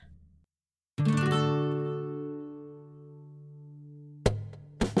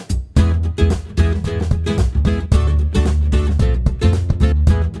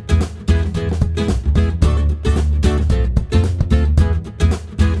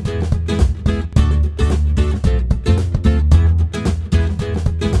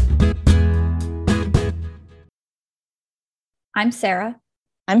I'm Sarah.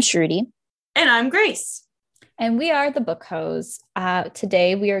 I'm Shruti. And I'm Grace. And we are the Book Hoes.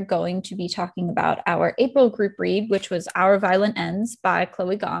 Today we are going to be talking about our April group read, which was Our Violent Ends by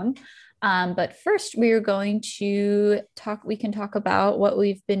Chloe Gong. But first we are going to talk about what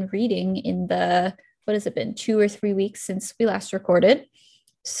we've been reading in what has it been, 2 or 3 weeks since we last recorded.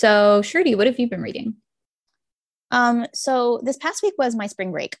 So Shruti, what have you been reading? So this past week was my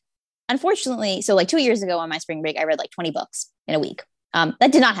spring break. Unfortunately, so like 2 years ago on my spring break, I read like 20 books in a week.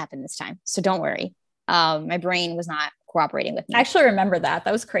 That did not happen this time, so don't worry. My brain was not cooperating with me. I actually remember that.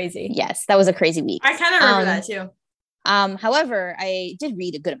 That was crazy. Yes, that was a crazy week. I kind of remember that too. However, I did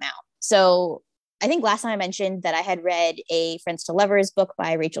read a good amount. So I think last time I mentioned that I had read a Friends to Lovers book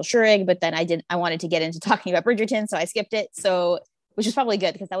by Rachel Schurig, but then I wanted to get into talking about Bridgerton, so I skipped it. So, which is probably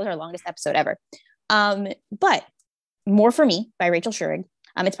good because that was our longest episode ever. But More for Me by Rachel Schurig.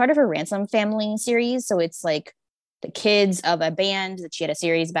 It's part of her Ransom Family series. So it's like the kids of a band that she had a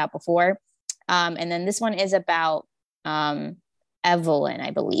series about before. And then this one is about Evelyn,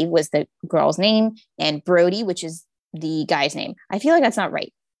 I believe, was the girl's name, and Brody, which is the guy's name. I feel like that's not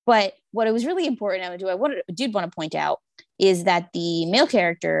right. But what it was really important, I did want to point out, is that the male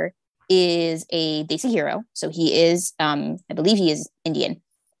character is a Desi hero. So he is, I believe he is Indian.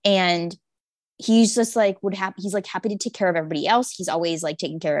 And he's just like he's like happy to take care of everybody else. He's always like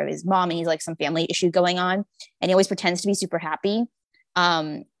taking care of his mom, and he's like some family issue going on, and he always pretends to be super happy.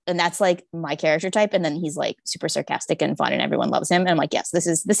 And that's like my character type. And then he's like super sarcastic and fun, and everyone loves him. And I'm like, yes, this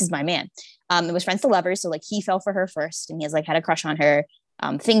is my man. It was Friends to Lovers, so like he fell for her first, and he has like had a crush on her.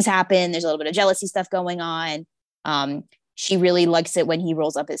 Things happen. There's a little bit of jealousy stuff going on. She really likes it when he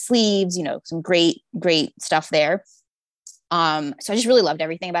rolls up his sleeves. Some great stuff there. So I just really loved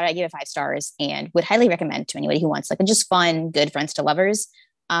everything about it. I gave it 5 stars and would highly recommend to anybody who wants like a just fun, good Friends to Lovers.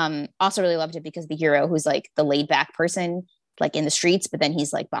 Also really loved it because the hero, who's like the laid back person, like in the streets, but then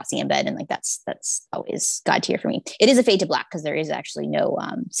he's like bossy in bed, and like that's always God tier for me. It is a fade to black because there is actually no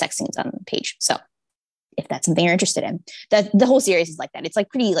sex scenes on the page. So if that's something you're interested in, that the whole series is like that. It's like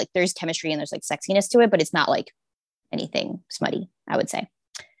pretty like there's chemistry and there's like sexiness to it, but it's not like anything smutty, I would say.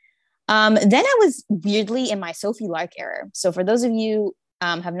 Then I was weirdly in my Sophie Lark era. So for those of you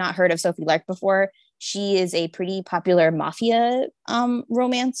have not heard of Sophie Lark before, she is a pretty popular mafia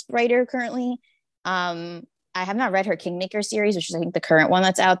romance writer currently. I have not read her Kingmaker series, which is I think the current one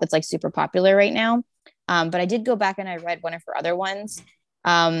that's out that's like super popular right now. But I did go back and I read one of her other ones.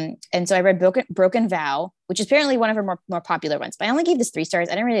 And so I read Broken Vow, which is apparently one of her more popular ones. But I only gave this 3 stars.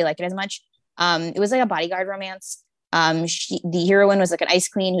 I didn't really like it as much. It was like a bodyguard romance. The heroine was like an ice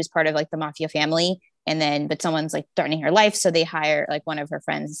queen who's part of like the mafia family, but someone's like threatening her life, so they hire like one of her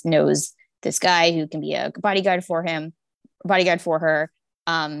friends knows this guy who can be a bodyguard for her. But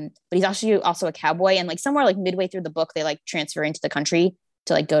he's also a cowboy, and like somewhere like midway through the book they like transfer into the country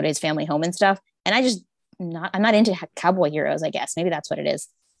to like go to his family home and stuff. And I'm not into cowboy heroes, I guess. Maybe that's what it is.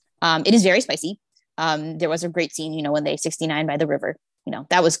 It is very spicy. There was a great scene, when they 69 by the river,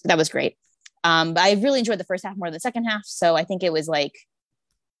 that was great. But I really enjoyed the first half more than the second half. So I think it was like,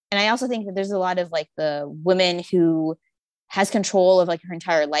 and I also think that there's a lot of like the woman who has control of like her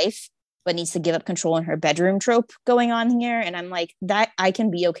entire life, but needs to give up control in her bedroom trope going on here. And I'm like, that I can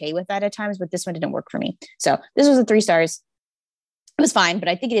be okay with that at times, but this one didn't work for me. So this was a 3 stars. It was fine, but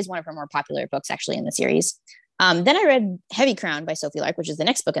I think it is one of her more popular books actually in the series. Then I read Heavy Crown by Sophie Lark, which is the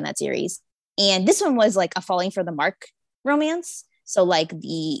next book in that series. And this one was like a falling for the mark romance. So like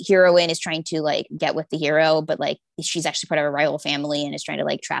the heroine is trying to like get with the hero, but like she's actually part of a rival family and is trying to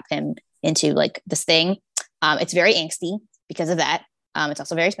like trap him into like this thing. It's very angsty because of that. It's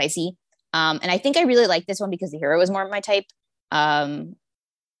also very spicy. And I think I really liked this one because the hero was more of my type.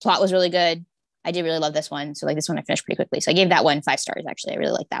 Plot was really good. I did really love this one. So like this one I finished pretty quickly. So I gave that one 5 stars. Actually, I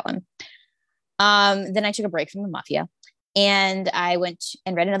really liked that one. Then I took a break from the mafia. And I went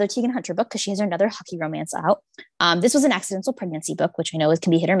and read another Tegan Hunter book because she has another hockey romance out. This was an accidental pregnancy book, which I know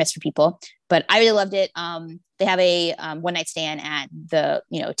can be hit or miss for people, but I really loved it. They have a one night stand at the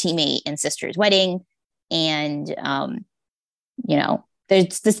teammate and sister's wedding, and there's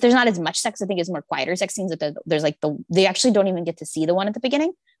not as much sex. I think it's more quieter sex scenes. There's like they actually don't even get to see the one at the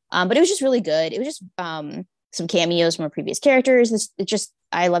beginning, but it was just really good. It was just some cameos from our previous characters.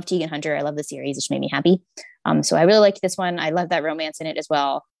 I love Tegan Hunter. I love the series. It just made me happy. So I really liked this one. I love that romance in it as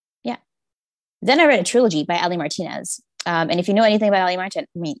well. Yeah. Then I read a trilogy by Ali Martinez. And if you know anything about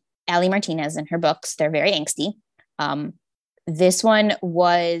Ali Martinez and her books, they're very angsty. This one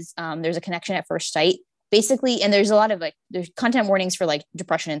was, there's a connection at first sight, basically. And there's a lot of there's content warnings for like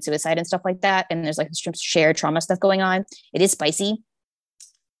depression and suicide and stuff like that. And there's like shared trauma stuff going on. It is spicy.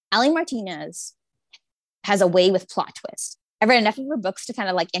 Ali Martinez has a way with plot twists. I've read enough of her books to kind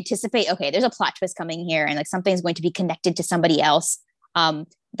of like anticipate, okay, there's a plot twist coming here and like something's going to be connected to somebody else.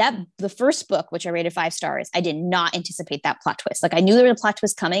 The first book, which I rated 5 stars, I did not anticipate that plot twist. Like I knew there was a plot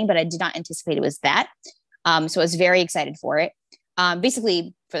twist coming, but I did not anticipate it was that. So I was very excited for it.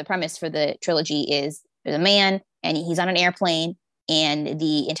 Basically, for the premise for the trilogy is there's a man and he's on an airplane and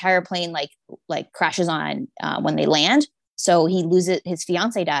the entire plane like crashes on when they land. So he loses, his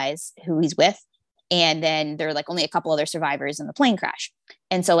fiance dies, who he's with. And then there are like only a couple other survivors in the plane crash.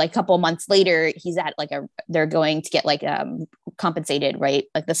 And so like a couple months later, he's at like they're going to get like compensated, right?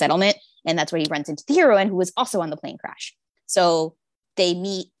 Like the settlement. And that's where he runs into the heroine who was also on the plane crash. So they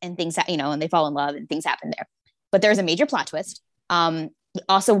meet and things, and they fall in love and things happen there. But there's a major plot twist.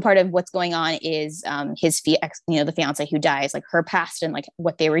 Also part of what's going on is the fiance who dies, like her past and like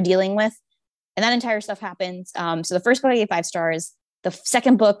what they were dealing with. And that entire stuff happens. So the first book I gave 5 stars. The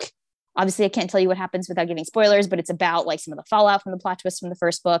second book, obviously I can't tell you what happens without giving spoilers, but it's about like some of the fallout from the plot twist from the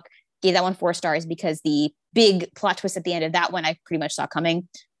first book. Gave that one 4 stars because the big plot twist at the end of that one, I pretty much saw coming.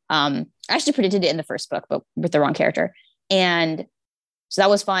 I actually predicted it in the first book, but with the wrong character. And so that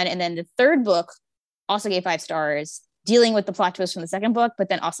was fun. And then the third book also gave 5 stars, dealing with the plot twist from the second book, but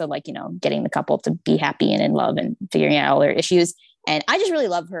then also like, getting the couple to be happy and in love and figuring out all their issues. And I just really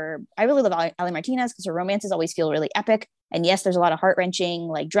love her. I really love Ali Martinez because her romances always feel really epic. And yes, there's a lot of heart-wrenching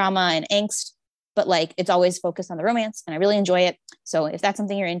like drama and angst, but like it's always focused on the romance and I really enjoy it. So if that's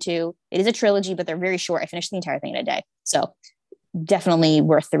something you're into, it is a trilogy, but they're very short. I finished the entire thing in a day. So definitely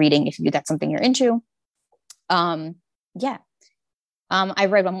worth the reading if that's something you're into. I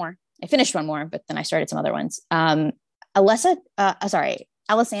read one more. I finished one more, but then I started some other ones.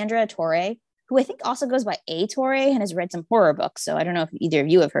 Alessandra Torre, who I think also goes by A. Torre and has read some horror books. So I don't know if either of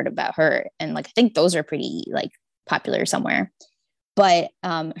you have heard about her. And like, I think those are pretty like popular somewhere, but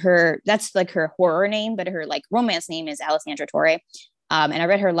that's like her horror name, but her like romance name is Alessandra Torre. And I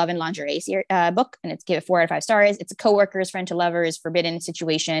read her Love and Lingerie book and it's give it 4 out of 5 stars. It's a coworker's friend to lovers, forbidden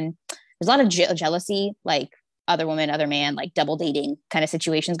situation. There's a lot of jealousy, like other woman, other man, like double dating kind of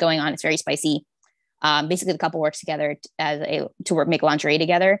situations going on. It's very spicy. Basically the couple works together make lingerie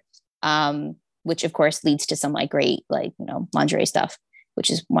together. Which of course leads to some like great, like, lingerie stuff,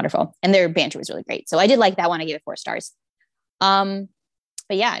 which is wonderful. And their banter was really great. So I did like that one. I gave it 4 stars. But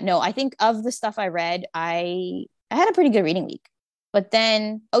yeah, no, I think of the stuff I read, I had a pretty good reading week, but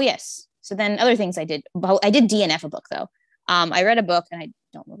then, oh yes. So then other things I did DNF a book though. I read a book and I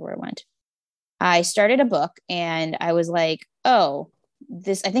don't remember where it went. I started a book and I was like, I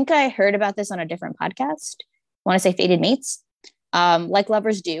think I heard about this on a different podcast. I want to say Fated Mates. Like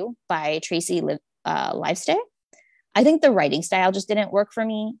Lovers Do by Tracy Livestay. I think the writing style just didn't work for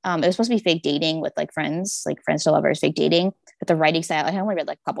me. It was supposed to be fake dating with like friends to lovers, fake dating, but the writing style, I only read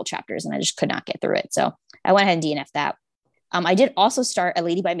like a couple chapters and I just could not get through it. So I went ahead and DNF that. I did also start A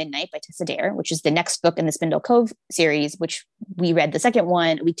Lady by Midnight by Tessa Dare, which is the next book in the Spindle Cove series, which we read the second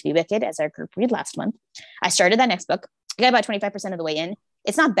one, A Week to Be Wicked, as our group read last month. I started that next book. I got about 25% of the way in.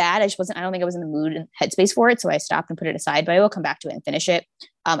 It's not bad. I don't think I was in the mood and headspace for it. So I stopped and put it aside, but I will come back to it and finish it.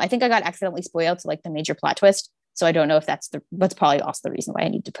 I think I got accidentally spoiled to like the major plot twist. So I don't know if that's probably also the reason why I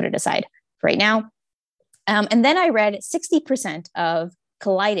need to put it aside for right now. And then I read 60% of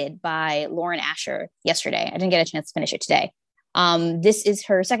Collided by Lauren Asher yesterday. I didn't get a chance to finish it today. This is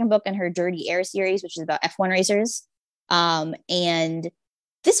her second book in her Dirty Air series, which is about F1 racers. And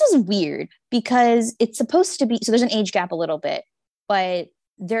this was weird because it's supposed to be, so there's an age gap a little bit, but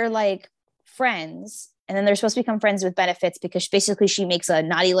they're like friends. And then they're supposed to become friends with benefits because basically she makes a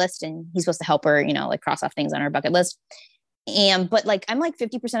naughty list and he's supposed to help her, like cross off things on her bucket list. But like, I'm like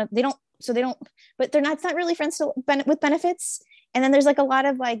 50% but it's not really friends with benefits. And then there's like a lot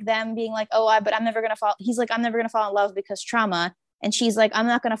of like them being like, but I'm never going to fall. He's like, I'm never going to fall in love because trauma. And she's like, I'm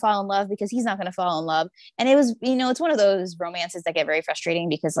not going to fall in love because he's not going to fall in love. And it was, it's one of those romances that get very frustrating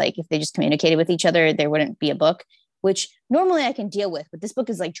because like, if they just communicated with each other, there wouldn't be a book, which normally I can deal with, but this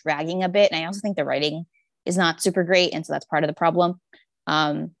book is like dragging a bit. And I also think the writing is not super great. And so that's part of the problem.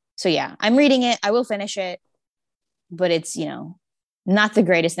 So yeah, I'm reading it. I will finish it, but it's, not the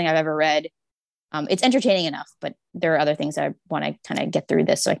greatest thing I've ever read. It's entertaining enough, but there are other things that I want to kind of get through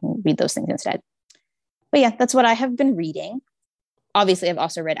this so I can read those things instead. But yeah, that's what I have been reading. Obviously, I've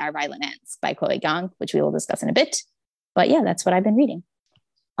also read Our Violent Ends by Chloe Gong, which we will discuss in a bit. But yeah, that's what I've been reading.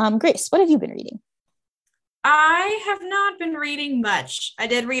 Grace, what have you been reading? I have not been reading much. I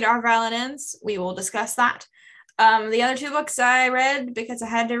did read Our Violent Ends. We will discuss that. The other 2 books I read because I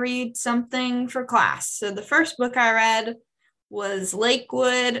had to read something for class. So the first book I read was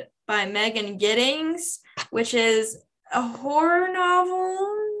Lakewood by Megan Giddings, which is a horror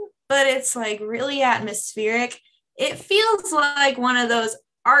novel, but it's like really atmospheric. it feels like one of those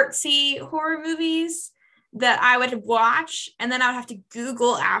artsy horror movies that I would watch and then I would have to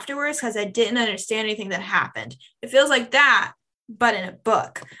Google afterwards because I didn't understand anything that happened. It feels like that, but in a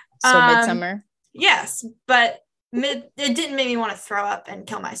book. So Midsummer. Yes, but it didn't make me want to throw up and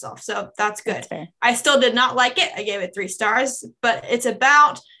kill myself. So that's good. That's I still did not like it. I gave it 3 stars, but it's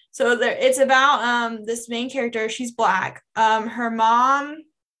about this main character. She's Black. Her mom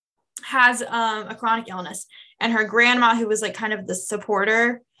has a chronic illness, and her grandma, who was like kind of the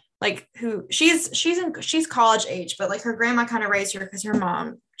supporter, like who she's college age, but like her grandma kind of raised her because her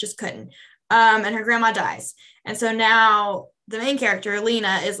mom just couldn't. And her grandma dies. And so now the main character,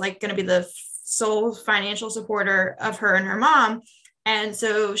 Lena, is like going to be the sole financial supporter of her and her mom. And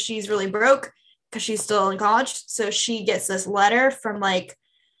so she's really broke because she's still in college. So she gets this letter from like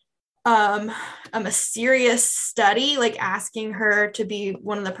a mysterious study, like asking her to be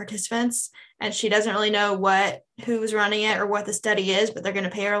one of the participants. And she doesn't really know who's running it or what the study is, but they're going to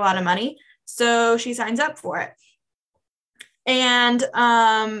pay her a lot of money. So she signs up for it. And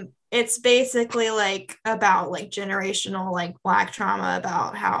it's basically like about like generational like Black trauma,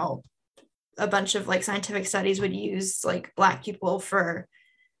 about how a bunch of like scientific studies would use like Black people for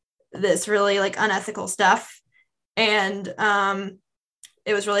this really like unethical stuff. And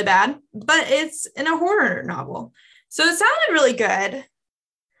it was really bad, but it's in a horror novel. So it sounded really good.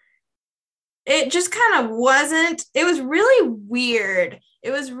 It just kind of wasn't. It was really weird. It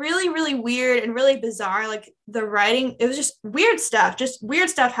was really, really weird and really bizarre. Like the writing, it was just weird stuff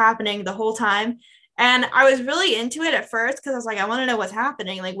happening the whole time. And I was really into it at first because I was like, I want to know what's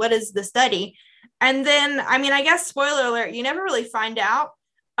happening. Like, what is the study? And then, I mean, I guess spoiler alert, you never really find out.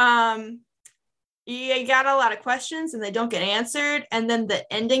 You got a lot of questions and they don't get answered. And then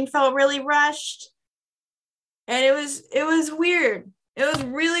the ending felt really rushed. And it was weird. It was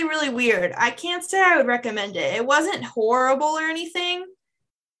really, really weird. I can't say I would recommend it. It wasn't horrible or anything,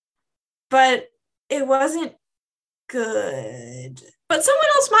 but it wasn't good. But someone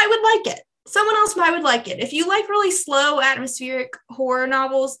else would like it. If you like really slow, atmospheric horror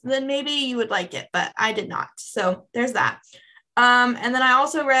novels, then maybe you would like it, but I did not. So there's that. And then I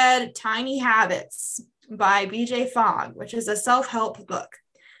also read Tiny Habits by BJ Fogg, which is a self-help book.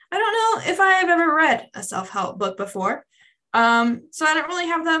 I don't know if I have ever read a self-help book before. So I don't really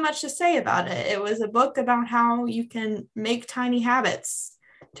have that much to say about it. It was a book about how you can make tiny habits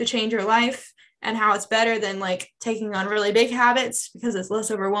to change your life and how it's better than like taking on really big habits because it's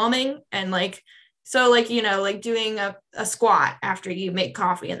less overwhelming. And like, so like, you know, like doing a squat after you make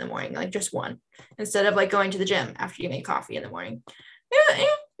coffee in the morning, like just one, instead of like going to the gym after you make coffee in the morning. Yeah,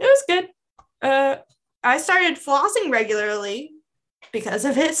 it was good. I started flossing regularly because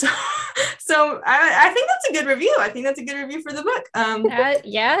of it. So I think that's a good review. I think that's a good review for the book.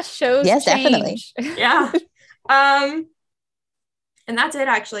 Shows yes, change. Definitely. Yeah. And that's it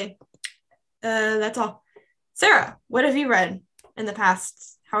actually. That's all. Sarah, what have you read in the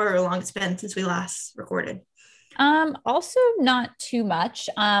past however long it's been since we last recorded? Also not too much.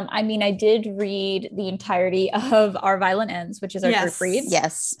 I mean, I did read the entirety of Our Violent Ends, which is our group read.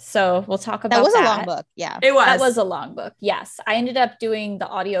 Yes. So we'll talk about that. Was a long book. Yeah. It was. That was a long book. Yes. I ended up doing the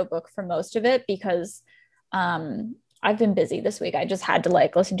audiobook for most of it because I've been busy this week. I just had to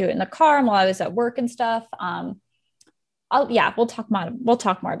like listen to it in the car while I was at work and stuff. We'll talk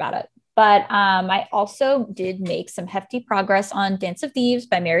more about it. But I also did make some hefty progress on Dance of Thieves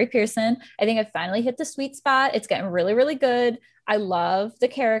by Mary Pearson. I think I finally hit the sweet spot. It's getting really, really good. I love the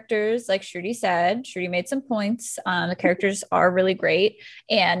characters. Like Shruti said, Shruti made some points. The characters are really great.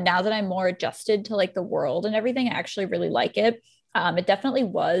 And now that I'm more adjusted to like the world and everything, I actually really like it. It definitely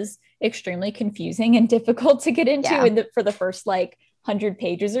was extremely confusing and difficult to get into for the first like 100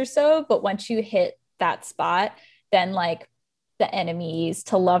 pages or so. But once you hit that spot, then like the enemies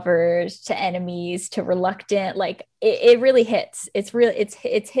to lovers to enemies to reluctant, like it really hits. It's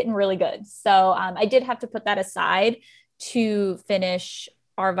hitting really good. So I did have to put that aside to finish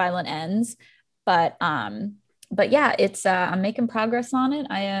Our Violent Ends, but yeah, it's I'm making progress on it.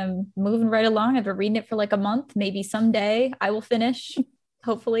 I am moving right along. I've been reading it for like a month. Maybe someday I will finish.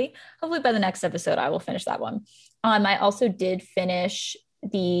 Hopefully by the next episode I will finish that one. I also did finish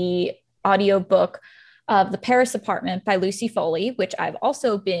the audiobook of The Paris Apartment by Lucy Foley, which I've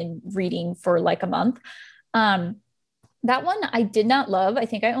also been reading for like a month. That one I did not love. I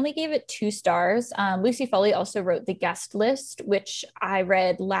think I only gave it 2 stars. Lucy Foley also wrote The Guest List, which I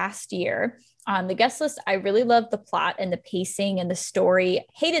read last year. The Guest List, I really loved the plot and the pacing and the story.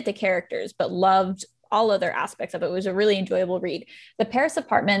 Hated the characters, but loved all other aspects of it. It was a really enjoyable read. The Paris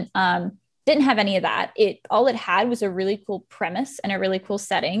Apartment didn't have any of that. All it had was a really cool premise and a really cool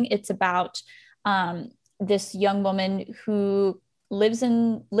setting. It's about this young woman who lived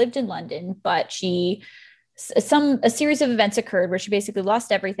in London, but a series of events occurred where she basically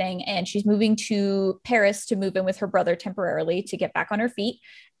lost everything, and she's moving to Paris to move in with her brother temporarily to get back on her feet.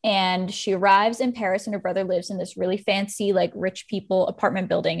 And she arrives in Paris, and her brother lives in this really fancy, like rich people apartment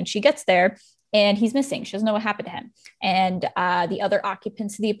building. And she gets there and he's missing. She doesn't know what happened to him. And the other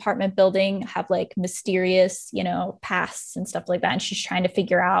occupants of the apartment building have like mysterious, pasts and stuff like that. And she's trying to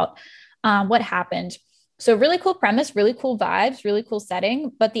figure out what happened. So really cool premise, really cool vibes, really cool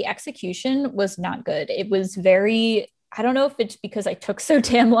setting, but the execution was not good. It was very, I don't know if it's because I took so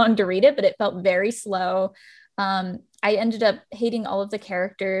damn long to read it, but it felt very slow. I ended up hating all of the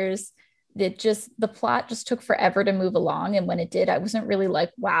characters. The plot just took forever to move along. And when it did, I wasn't really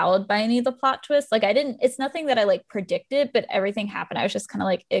like wowed by any of the plot twists. Like it's nothing that I like predicted, but everything happened. I was just kind of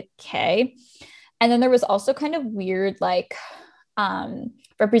like, okay. And then there was also kind of weird, like,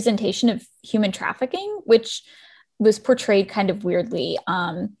 representation of human trafficking, which was portrayed kind of weirdly.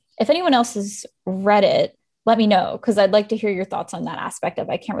 If anyone else has read it, let me know, because I'd like to hear your thoughts on that aspect of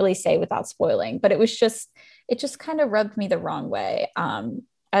it. I can't really say without spoiling, but it just kind of rubbed me the wrong way.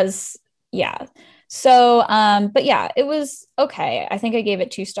 So, but yeah, it was okay. I think I gave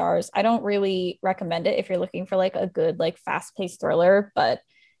it 2 stars. I don't really recommend it if you're looking for like a good, like fast-paced thriller, but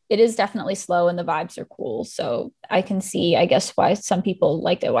it is definitely slow and the vibes are cool. So I can see, I guess, why some people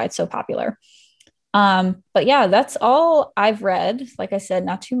liked it, why it's so popular. But yeah, that's all I've read. Like I said,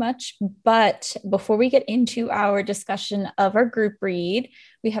 not too much. But before we get into our discussion of our group read,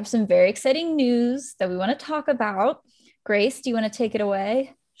 we have some very exciting news that we want to talk about. Grace, do you want to take it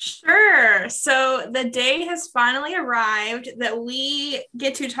away? Sure. So the day has finally arrived that we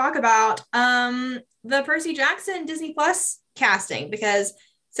get to talk about the Percy Jackson Disney Plus casting, because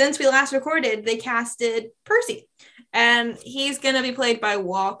since we last recorded, they casted Percy, and he's going to be played by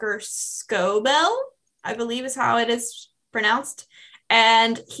Walker Scobell, I believe is how it is pronounced.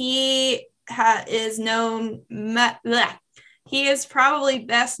 And he is probably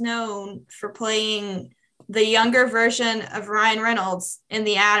best known for playing the younger version of Ryan Reynolds in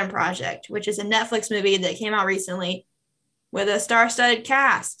The Adam Project, which is a Netflix movie that came out recently with a star-studded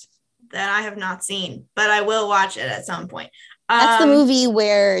cast that I have not seen, but I will watch it at some point. That's the movie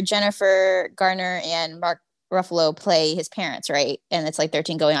where Jennifer Garner and Mark Ruffalo play his parents, right? And it's like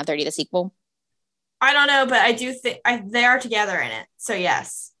 13 Going on 30, the sequel. I don't know, but I do think they are together in it. So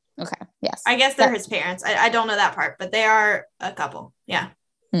yes. Okay. Yes. I guess they're his parents. I don't know that part, but they are a couple. Yeah.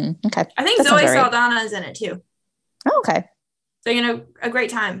 Okay. I think Zoe Saldana is in it too. Oh, okay. So, a great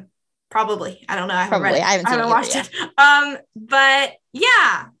time. Probably. I don't know. I haven't read it. I haven't watched it. But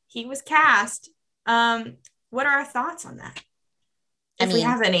yeah, he was cast. What are our thoughts on that? If we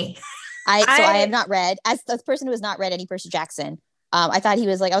have any. I have not read, as the person who has not read any Percy Jackson. I thought I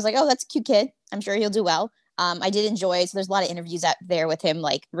was like, oh, that's a cute kid. I'm sure he'll do well. I did enjoy, so there's a lot of interviews out there with him,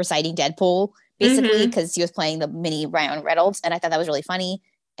 like reciting Deadpool, basically, because he was playing the mini Ryan Reynolds, and I thought that was really funny.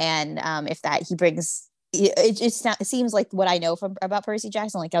 And if that he brings, it seems like what I know about Percy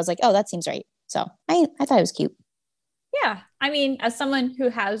Jackson. Like I was like, oh, that seems right. So I thought it was cute. Yeah. I mean, as someone who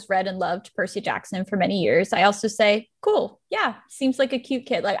has read and loved Percy Jackson for many years, I also say, cool. Yeah. Seems like a cute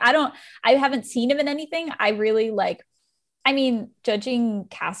kid. Like I haven't seen him in anything. Judging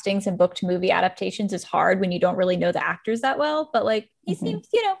castings and book to movie adaptations is hard when you don't really know the actors that well, but like he seems,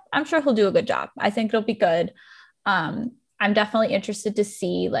 I'm sure he'll do a good job. I think it'll be good. I'm definitely interested to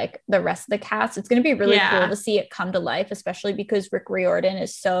see like the rest of the cast. It's going to be really cool to see it come to life, especially because Rick Riordan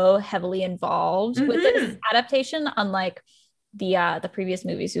is so heavily involved with this adaptation, unlike the previous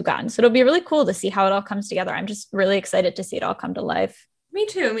movies we've gotten. So it'll be really cool to see how it all comes together. I'm just really excited to see it all come to life. Me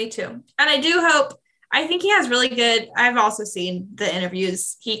too. And I think he has really good, I've also seen the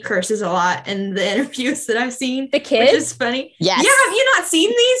interviews. He curses a lot in the interviews that I've seen. The kid? Which is funny. Yes. Yeah, have you not seen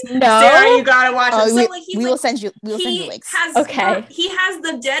these? No. Sarah, you gotta watch them. So, we will send you links. Okay. He has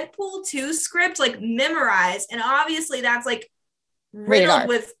the Deadpool 2 script like memorized, and obviously that's like riddled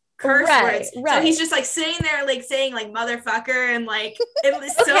with curse words. Right. So he's just like sitting there like saying like motherfucker, and like it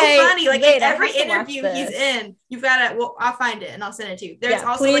was so funny. Like in every interview he's in, you've got to. Well, I'll find it and I'll send it to you. There's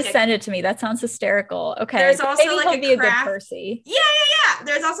also please send it to me. That sounds hysterical. Okay. There's also maybe like a good Percy. Yeah.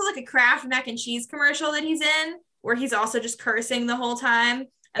 There's also like a Kraft mac and cheese commercial that he's in where he's also just cursing the whole time.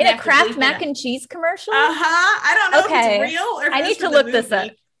 In a Kraft mac and cheese commercial? I don't know if it's real or if I need to look this up.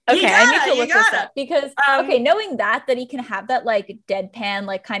 Okay, I need to look this up because knowing that he can have that like deadpan,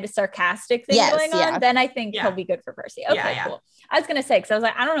 like kind of sarcastic thing going on, then I think he'll be good for Percy. Okay, cool. I was gonna say, because I was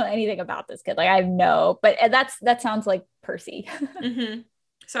like, I don't know anything about this kid. Like I know, but that sounds like Percy.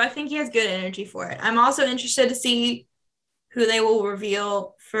 So I think he has good energy for it. I'm also interested to see who they will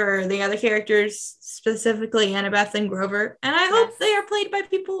reveal for the other characters, specifically Annabeth and Grover. And I hope they are played by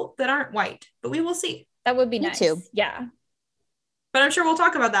people that aren't white, but we will see. That would be Me nice. too. Yeah. But I'm sure we'll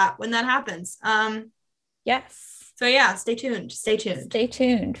talk about that when that happens. Yes. So yeah, stay tuned. Stay tuned. Stay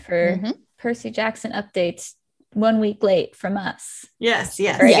tuned for Percy Jackson updates 1 week late from us. Yes.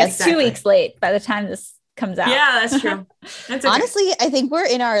 Or I guess 2 weeks late by the time this comes out. Yeah, that's true. That's okay. Honestly, I think we're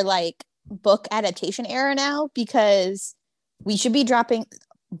in our like book adaptation era now, because we should be dropping.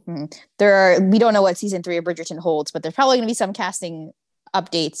 We don't know what season 3 of Bridgerton holds, but there's probably going to be some casting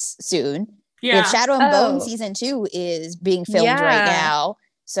updates soon. Yeah. Shadow and Bone season 2 is being filmed right now.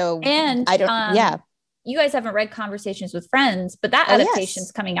 So and I don't. You guys haven't read Conversations with Friends, but that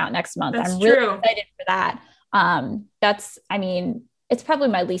adaptation's coming out next month. That's I'm true. really excited for that. It's probably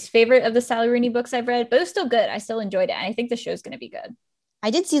my least favorite of the Sally Rooney books I've read, but it was still good. I still enjoyed it. And I think the show's going to be good. I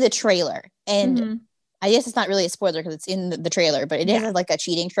did see the trailer, and I guess it's not really a spoiler because it's in the trailer, but it has like a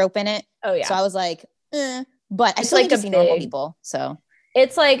cheating trope in it. Oh yeah. So I was like, but I still like like to see normal people. So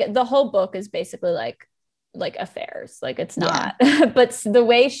it's like the whole book is basically like affairs. Like it's not, but the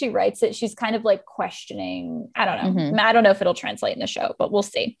way she writes it, she's kind of like questioning. I don't know. I don't know if it'll translate in the show, but we'll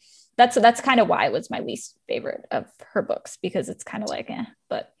see. That's kind of why it was my least favorite of her books, because it's kind of like,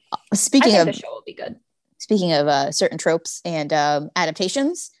 but speaking of the show will be good. Speaking of certain tropes and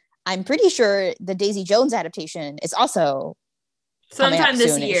adaptations, I'm pretty sure the Daisy Jones adaptation is also sometime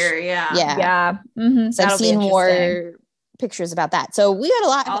this soon-ish. year. Yeah. Yeah. So I've seen more pictures about that. So we got a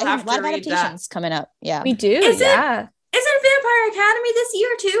lot of adaptations coming up. Yeah, we do. Is it Vampire Academy this year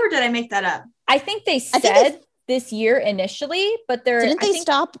too, or did I make that up? I think they said this year initially, but didn't they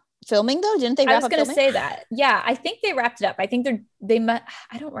stop filming though? Didn't they wrap up filming? I was going to say that. Yeah, I think they wrapped it up. I think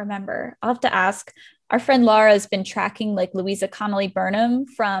I don't remember. I'll have to ask. Our friend Laura has been tracking like Louisa Connolly Burnham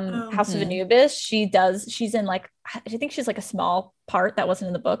from House of Anubis. She's in like, I think she's like a small part that wasn't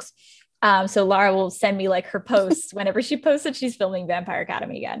in the books. So Laura will send me like her posts whenever she posts that she's filming Vampire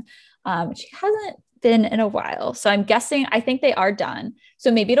Academy again. She hasn't been in a while. So I'm guessing, I think they are done.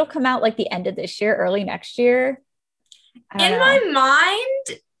 So maybe it'll come out like the end of this year, early next year. In my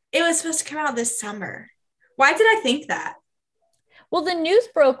mind, it was supposed to come out this summer. Why did I think that? Well, the news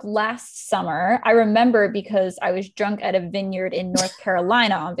broke last summer. I remember because I was drunk at a vineyard in North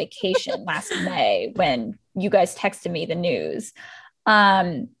Carolina on vacation last May when you guys texted me the news.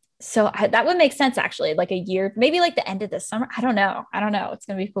 So that would make sense, actually, like a year, maybe like the end of the summer. I don't know. It's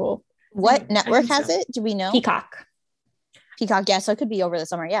going to be cool. What network has it? Do we know? Peacock. Yeah. So it could be over the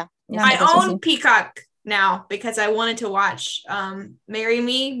summer. Yeah. I own Peacock now because I wanted to watch Marry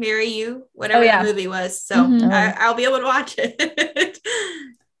Me, Marry You, whatever that movie was. So I'll be able to watch it.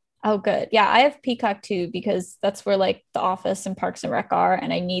 Oh, good. Yeah, I have Peacock too, because that's where like The Office and Parks and Rec are.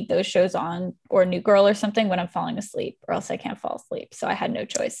 And I need those shows on, or New Girl or something, when I'm falling asleep, or else I can't fall asleep. So I had no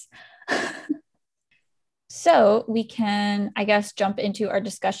choice. So we can, I guess, jump into our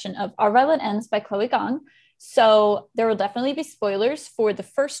discussion of Our Violet Ends by Chloe Gong. So there will definitely be spoilers for the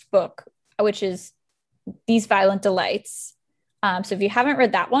first book, which is These Violent Delights. So if you haven't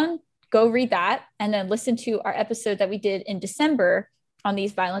read that one, go read that and then listen to our episode that we did in December on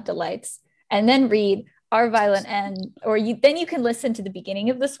These Violent Delights, and then read Our Violent End, or then you can listen to the beginning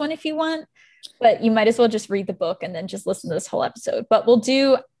of this one if you want, but you might as well just read the book and then just listen to this whole episode. But we'll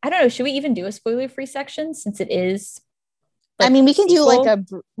do, I don't know, should we even do a spoiler-free section since it is like, I mean, we can do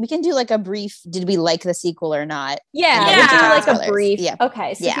like a brief, did we like the sequel or not? Yeah. We'll do like a brief. Yeah.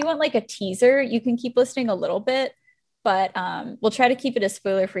 Okay. So if you want like a teaser, you can keep listening a little bit, but we'll try to keep it as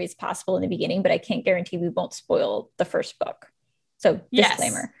spoiler-free as possible in the beginning, but I can't guarantee we won't spoil the first book. So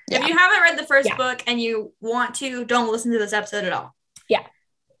disclaimer. If you haven't read the first book and you want to, don't listen to this episode at all. Yeah.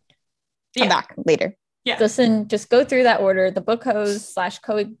 Come back later. Yeah. Listen, just go through that order, the Book Hose /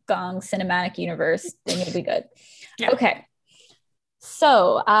 Chloe Gong cinematic universe, then you'll be good. Yeah. Okay.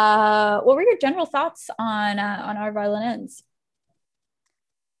 So what were your general thoughts on Our Violet Ends?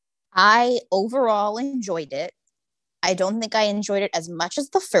 I overall enjoyed it. I don't think I enjoyed it as much as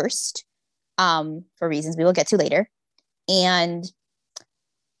the first, for reasons we will get to later. And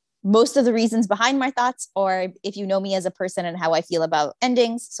most of the reasons behind my thoughts are, if you know me as a person and how I feel about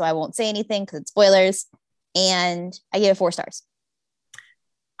endings, so I won't say anything because it's spoilers. And I gave it 4 stars.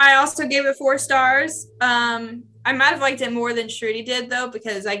 I also gave it 4 stars. I might have liked it more than Shruti did, though,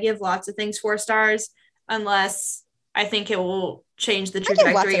 because I give lots of things 4 stars, unless I think it will change the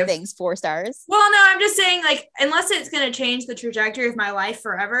trajectory. I give lots of things 4 stars. Well, no, I'm just saying, like, unless it's going to change the trajectory of my life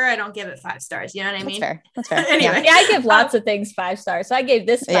forever, I don't give it 5 stars. You know what I mean? That's fair. Anyway. Yeah, I give lots of things 5 stars. So I gave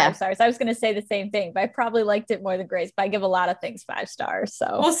this 5 stars. I was going to say the same thing, but I probably liked it more than Grace, but I give a lot of things 5 stars.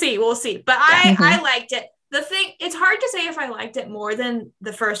 So we'll see. But I liked it. the thing, it's hard to say if I liked it more than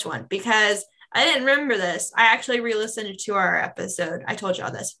the first one because I didn't remember this. I actually re-listened to our episode. I told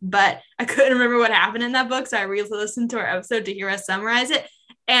y'all this, but I couldn't remember what happened in that book. So I re-listened to our episode to hear us summarize it.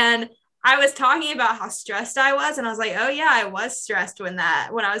 And I was talking about how stressed I was. And I was like, oh yeah, I was stressed when I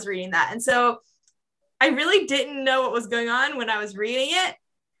was reading that. And so I really didn't know what was going on when I was reading it.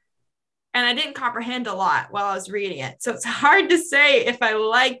 And I didn't comprehend a lot while I was reading it. So it's hard to say if I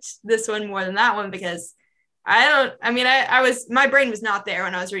liked this one more than that one because my brain was not there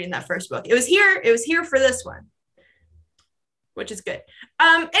when I was reading that first book. It was here for this one, which is good.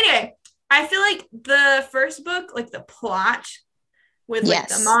 Anyway, I feel like the first book, like the plot with like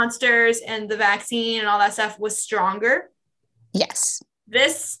the monsters and the vaccine and all that stuff was stronger. Yes.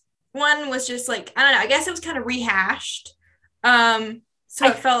 This one was just like, I don't know, I guess it was kind of rehashed. So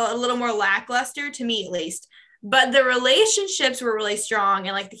it felt a little more lackluster to me, at least. But the relationships were really strong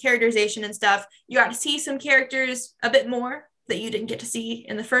and like the characterization and stuff. You got to see some characters a bit more that you didn't get to see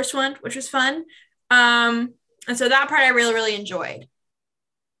in the first one, which was fun. And so that part I really, really enjoyed.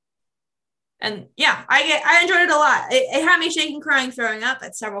 And yeah, I enjoyed it a lot. It had me shaking, crying, throwing up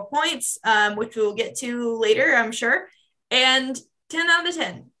at several points, which we'll get to later, I'm sure. And 10 out of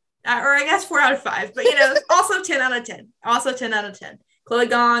 10. Or I guess 4 out of 5. But, also 10 out of 10. Also 10 out of 10. Chloe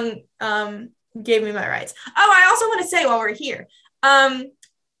Gong gave me my rights. Oh, I also want to say while we're here,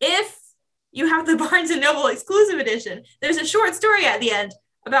 if you have the Barnes & Noble exclusive edition, there's a short story at the end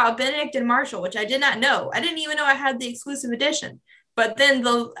about Benedict and Marshall, which I did not know. I didn't even know I had the exclusive edition. But then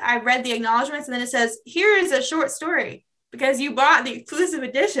I read the acknowledgments and then it says, here is a short story because you bought the exclusive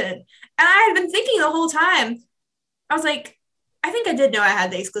edition. And I had been thinking the whole time, I was like, I think I did know I had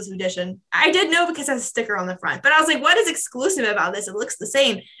the exclusive edition. I did know because it has a sticker on the front, but I was like, what is exclusive about this? It looks the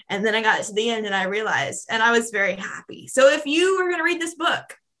same. And then I got to the end and I realized, and I was very happy. So if you were going to read this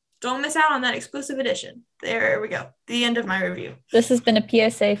book, don't miss out on that exclusive edition. There we go. The end of my review. This has been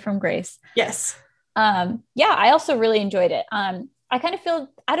a PSA from Grace. Yes. Yeah, I also really enjoyed it. I kind of feel,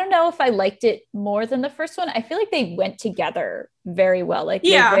 I don't know if I liked it more than the first one. I feel like they went together very well. Like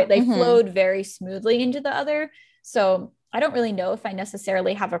they flowed very smoothly into the other. So I don't really know if I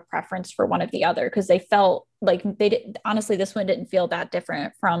necessarily have a preference for one or the other because they felt like honestly, this one didn't feel that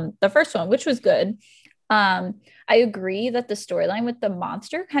different from the first one, which was good. I agree that the storyline with the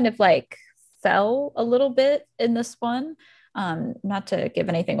monster kind of like fell a little bit in this one. Not to give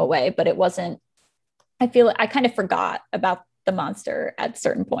anything away, but it wasn't, I feel like I kind of forgot about the monster at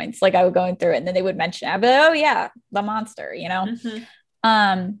certain points. Like I would going through it and then they would mention it. I'd be like, oh yeah, the monster,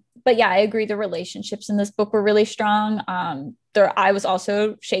 But yeah, I agree. The relationships in this book were really strong. I was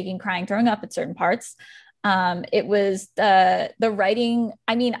also shaking, crying, throwing up at certain parts. It was the writing.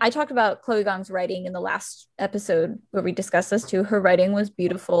 I mean, I talked about Chloe Gong's writing in the last episode where we discussed this too. Her writing was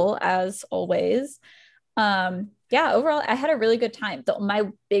beautiful as always. Yeah, overall, I had a really good time. My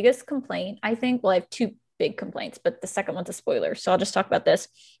biggest complaint, I think, well, I have two big complaints, but the second one's a spoiler. So I'll just talk about this.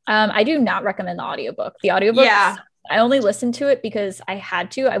 I do not recommend the audiobook. The audiobook, I only listened to it because I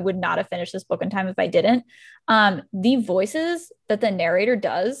had to. I would not have finished this book in time if I didn't. The voices that the narrator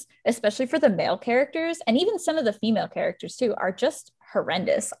does, especially for the male characters and even some of the female characters too, are just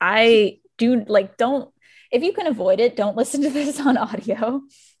horrendous. I do don't, if you can avoid it, don't listen to this on audio.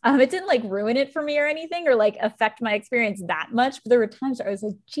 It didn't like ruin it for me or anything or like affect my experience that much. But there were times where I was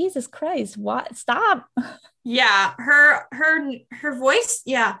like, Jesus Christ, what? Stop. Yeah, her voice,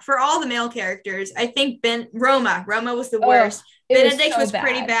 yeah, for all the male characters. I think Roma was the worst. Benedict was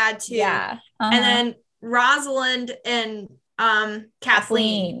pretty bad too. Yeah. And then Rosalind and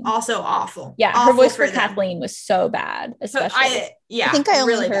Kathleen also awful. Yeah, awful her voice for Kathleen was so bad, especially. I think I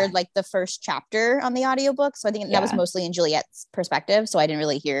only heard like the first chapter on the audiobook, so I think that was mostly in Juliet's perspective, so I didn't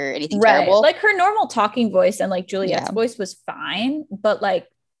really hear anything terrible. Like her normal talking voice and like Juliet's voice was fine, but like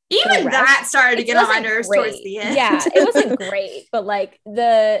even that started to get on my nerves towards the end. Yeah, it wasn't great, but like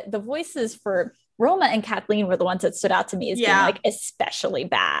the voices for Roma and Kathleen were the ones that stood out to me as being like especially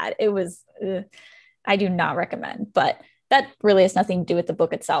bad. It was I do not recommend, but that really has nothing to do with the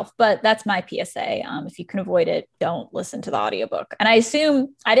book itself. But that's my PSA. If you can avoid it, don't listen to the audiobook. And I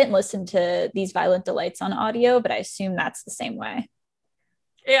assume I didn't listen to These Violent Delights on audio, but I assume that's the same way.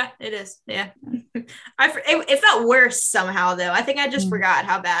 Yeah, it is. Yeah. It felt worse somehow though. I think I just forgot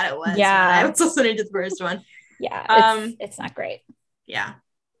how bad it was. Yeah. When I was listening to the first one. Yeah. It's not great. Yeah.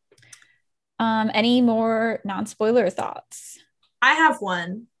 Any more non-spoiler thoughts? I have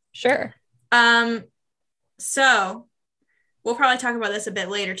one. Sure. So we'll probably talk about this a bit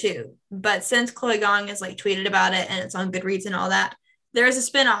later too, but since Chloe Gong has like tweeted about it and it's on Goodreads and all that, there is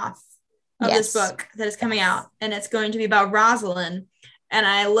a spinoff of this book that is coming out and it's going to be about Rosalind. and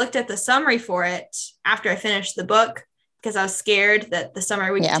I looked at the summary for it after I finished the book because I was scared that the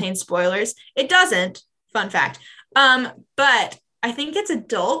summary would contain spoilers. It doesn't, fun fact. But I think it's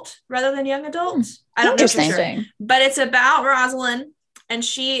adult rather than young adult. I don't know for sure. But it's about Rosalind, and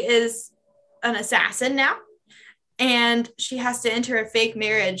she is an assassin now, and she has to enter a fake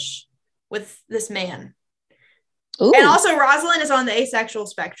marriage with this man. Ooh. And also Rosalind is on the asexual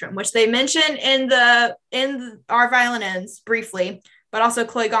spectrum, which they mention in Our Violent Ends briefly, but also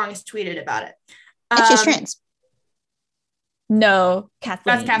Chloe Gong has tweeted about it. And she's trans. No,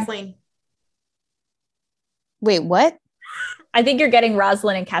 Kathleen. That's Kathleen. Wait, what? I think you're getting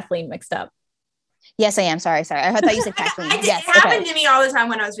Rosalind and Kathleen mixed up. Yes, I am. Sorry. I thought you said Kathleen. Yes, it happened to me all the time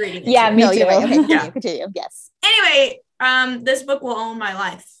when I was reading it. Yeah, me too. You're right. Okay, continue. Yes. Anyway, this book will own my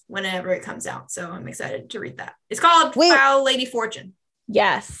life whenever it comes out, so I'm excited to read that. It's called Foul Lady Fortune.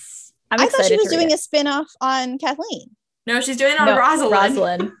 Yes. I thought she was doing a spin-off on Kathleen. No, she's doing it on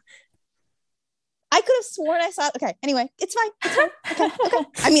Rosalind. I could have sworn I saw it. Okay, anyway, it's fine. Okay.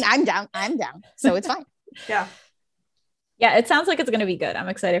 I mean, I'm down. So it's fine. Yeah. Yeah, it sounds like it's going to be good. I'm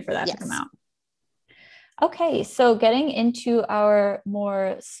excited for that to come out. Okay, so getting into our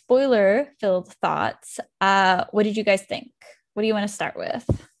more spoiler-filled thoughts, what did you guys think? What do you want to start with?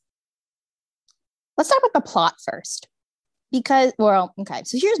 Let's start with the plot first.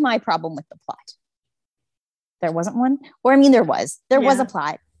 So here's my problem with the plot. There wasn't one? Or, I mean, there was. There was a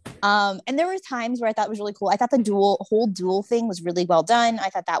plot. And there were times where I thought it was really cool. I thought the whole duel thing was really well done. I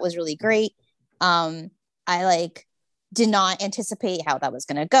thought that was really great. I did not anticipate how that was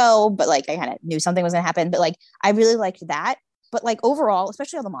going to go, but I kind of knew something was going to happen, but I really liked that. But overall,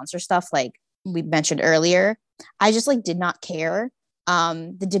 especially all the monster stuff, we mentioned earlier, I just did not care.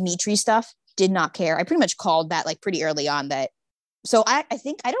 The Dimitri stuff, did not care. I pretty much called that pretty early on that. So I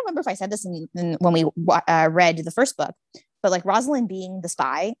think, I don't remember if I said this when we read the first book, but Rosalind being the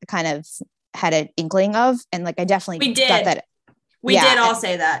spy, I kind of had an inkling of, and I definitely got that. We did all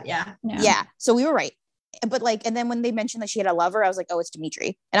say that. Yeah. So we were right. But and then when they mentioned that she had a lover, I was like, oh, it's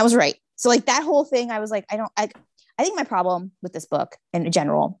Dimitri. And I was right. So that whole thing, I was like, I think my problem with this book in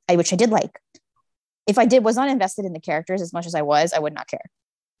general, which I did like, if I was not invested in the characters as much as I would not care.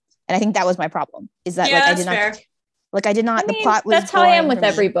 And I think that was my problem, is that I did not, fair. I did not, the plot was. That's how I am with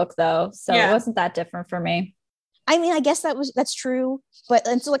every book though. So it wasn't that different for me. I mean, I guess that's true. But,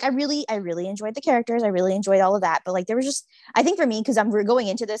 and so I really enjoyed the characters. I really enjoyed all of that. But there was just, I think for me, because I'm going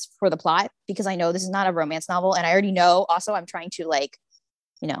into this for the plot, because I know this is not a romance novel. And I already know also I'm trying to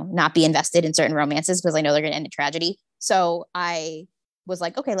not be invested in certain romances because I know they're going to end in tragedy. So I was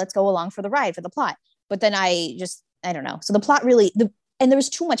like, okay, let's go along for the ride for the plot. But then I don't know. So the plot really, and there was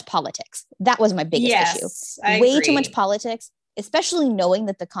too much politics. That was my biggest issue. Way too much politics, especially knowing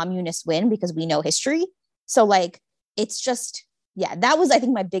that the communists win because we know history. So it's just, that was, I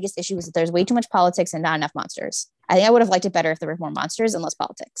think my biggest issue was that there's way too much politics and not enough monsters. I think I would have liked it better if there were more monsters and less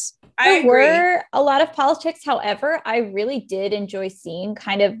politics. There were a lot of politics. However, I really did enjoy seeing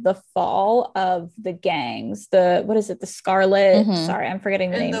kind of the fall of the gangs. The Scarlet, sorry, I'm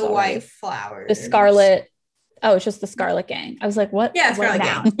forgetting the names. And the White Flowers. The Scarlet. Oh, it's just the Scarlet Gang. I was like, what? Yeah, Scarlet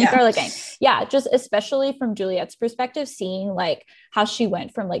Gang. Yeah. Scarlet Gang. Yeah, just especially from Juliet's perspective, seeing how she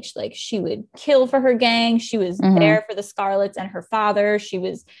went from she would kill for her gang. She was there for the Scarlets and her father.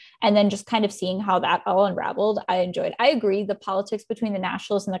 And then just kind of seeing how that all unraveled. I enjoyed. I agree. The politics between the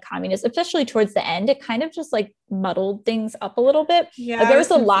nationalists and the communists, especially towards the end, it kind of just muddled things up a little bit. Yeah, there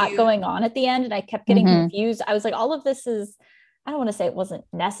was a lot going on at the end, and I kept getting confused. I was like, all of this is. I don't want to say it wasn't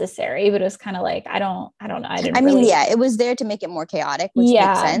necessary, but it was kind of I don't know. It was there to make it more chaotic, which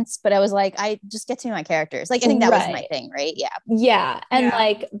makes sense. But I was like, I just get to know my characters. I think that was my thing, right? Yeah. Yeah.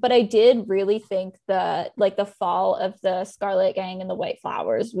 And but I did really think the fall of the Scarlet Gang and the White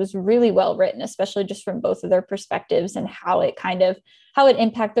Flowers was really well written, especially just from both of their perspectives and how it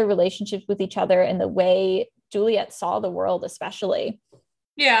impacted their relationships with each other and the way Juliet saw the world, especially.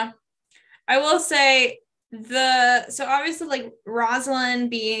 Yeah. I will say, so obviously Rosalind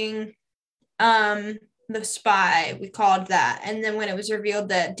being the spy, we called that, and then when it was revealed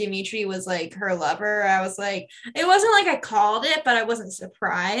that Dimitri was her lover, I was like, it wasn't I called it, but I wasn't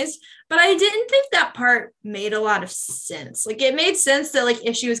surprised. But I didn't think that part made a lot of sense. It made sense that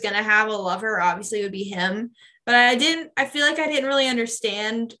if she was gonna have a lover, obviously it would be him, but I feel I didn't really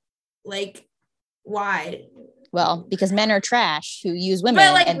understand why. Well, because men are trash who use women,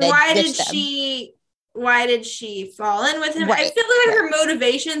 but and why did she fall in with him? Right. I feel her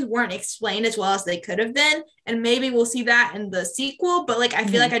motivations weren't explained as well as they could have been. And maybe we'll see that in the sequel. But I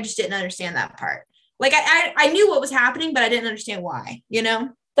feel I just didn't understand that part. I knew what was happening, but I didn't understand why,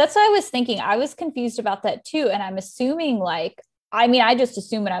 That's what I was thinking. I was confused about that too. And I'm assuming I mean, I just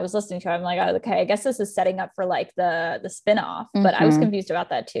assumed when I was listening to it, I'm like, oh, okay, I guess this is setting up for like the spin-off. But I was confused about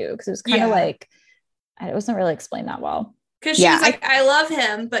that too, because it was kind of like, it wasn't really explained that well. Because she was like, I love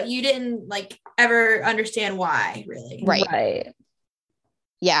him, but you didn't like ever understand why, really. Right.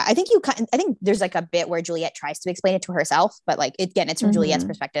 Yeah, I think there's like a bit where Juliet tries to explain it to herself, but like again, it's from Juliet's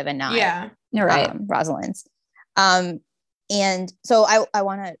perspective and not you're right. Rosalind's. And so I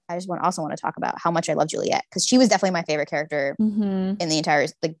just want to talk about how much I love Juliet, because she was definitely my favorite character in the entire,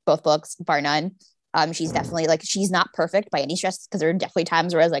 like, both books, bar none. She's definitely like, she's not perfect by any stretch, because there are definitely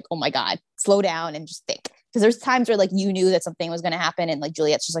times where I was like, oh my God, slow down and just think. Because there's times where like you knew that something was going to happen and like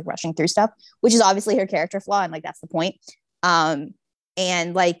Juliet's just like rushing through stuff, which is obviously her character flaw. And like, that's the point.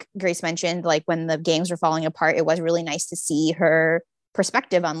 And like Grace mentioned, like when the games were falling apart, it was really nice to see her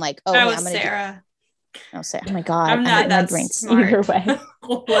perspective on like, oh, that hey, was I'm going to Sarah. Oh, Sarah. Oh my God. I'm not that smart. Either way.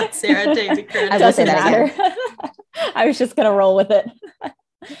 Let Sarah take the credit. I will say that again. I was just going to roll with it.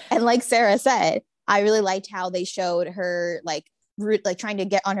 And like Sarah said, I really liked how they showed her like trying to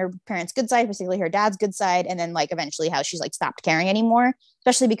get on her parents' good side, particularly her dad's good side. And then like eventually how she's like stopped caring anymore,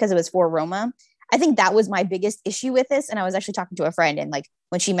 especially because it was for Roma. I think that was my biggest issue with this. And I was actually talking to a friend, and like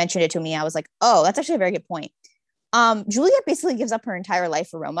when she mentioned it to me, I was like, oh, that's actually a very good point. Juliet basically gives up her entire life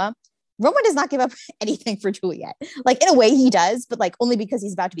for Roma. Roma does not give up anything for Juliet. Like in a way he does, but like only because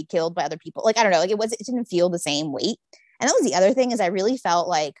he's about to be killed by other people. Like, I don't know, like it didn't feel the same weight. And that was the other thing, is I really felt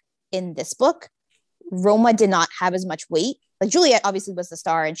like in this book, Roma did not have as much weight. Like Juliet obviously was the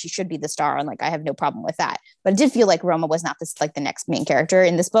star and she should be the star, and like I have no problem with that. But it did feel like Roma was not this like the next main character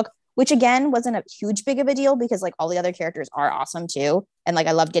in this book, which again wasn't a huge big of a deal, because like all the other characters are awesome too. And like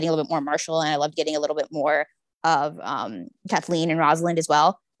I loved getting a little bit more Marshall, and I loved getting a little bit more of Kathleen and Rosalind as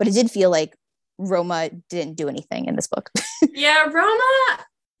well. But it did feel like Roma didn't do anything in this book. Yeah, Roma,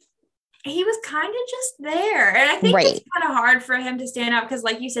 he was kind of just there. And I think it's kind of hard for him to stand out, because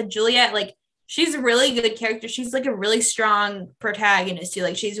like you said, Juliet, like she's a really good character. She's like a really strong protagonist too.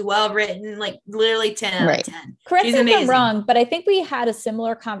 Like she's well written, like literally 10 out of 10. Correct me if I'm wrong, but I think we had a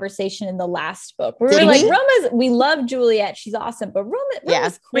similar conversation in the last book. We were like, we love Juliet. She's awesome, but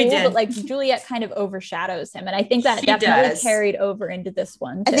Roma's cool, but like Juliet kind of overshadows him. And I think that definitely carried over into this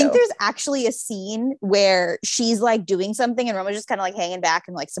one too. I think there's actually a scene where she's like doing something and Roma's just kind of like hanging back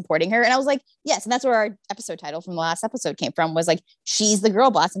and like supporting her. And I was like, yes. And that's where our episode title from the last episode came from, was like, she's the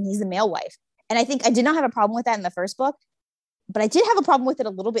girl boss and he's the male wife. And I think I did not have a problem with that in the first book, but I did have a problem with it a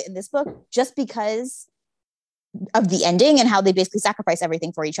little bit in this book, just because of the ending and how they basically sacrifice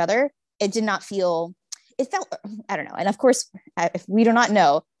everything for each other. It felt, I don't know. And of course, if we do not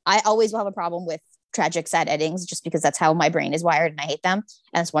know, I always will have a problem with tragic, sad endings, just because that's how my brain is wired and I hate them.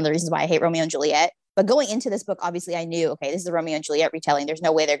 And that's one of the reasons why I hate Romeo and Juliet. But going into this book, obviously I knew, okay, this is a Romeo and Juliet retelling. There's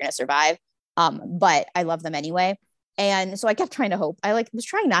no way they're going to survive. But I love them anyway. And so I kept trying to hope. I was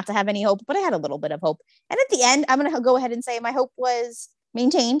trying not to have any hope, but I had a little bit of hope. And at the end, I'm going to go ahead and say my hope was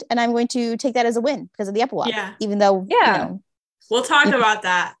maintained, and I'm going to take that as a win because of the epilogue. Yeah. Even though, we'll talk about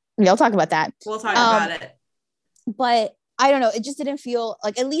that. We'll talk about that. We'll talk about it. But I don't know. It just didn't feel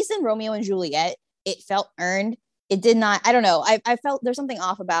like, at least in Romeo and Juliet, it felt earned. It did not. I don't know. I felt there's something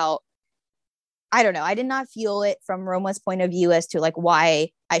off about. I don't know. I did not feel it from Roma's point of view as to like why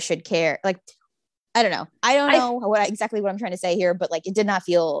I should care. Like, I don't know. I don't know exactly what I'm trying to say here, but like it did not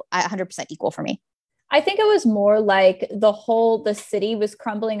feel 100% equal for me. I think it was more like the city was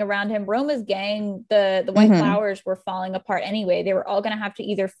crumbling around him. Roma's gang, the White Flowers were falling apart anyway. They were all going to have to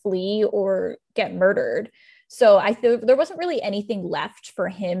either flee or get murdered. So I think there wasn't really anything left for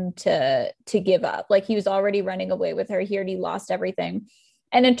him to give up. Like he was already running away with her. He already lost everything.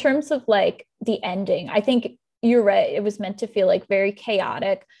 And in terms of like the ending, I think you're right. It was meant to feel like very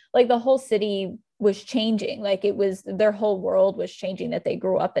chaotic. Like the whole city was changing. Like it was, their whole world was changing that they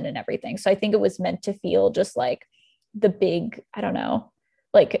grew up in and everything. So I think it was meant to feel just like the big, I don't know,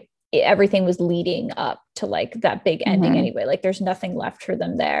 like everything was leading up to like that big ending anyway. Like there's nothing left for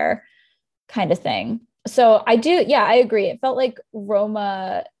them there, kind of thing. So I agree. It felt like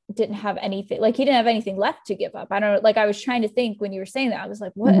Roma didn't have anything, like he didn't have anything left to give up. I don't know, like I was trying to think when you were saying that, I was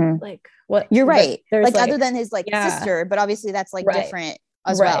like, what, like what? You're right. Like other than his like sister, but obviously that's like different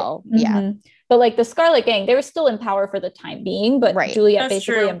as well. Yeah. But like the Scarlet Gang, they were still in power for the time being, but Juliet That's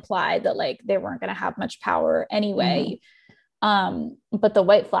basically true. implied that like they weren't going to have much power anyway. But the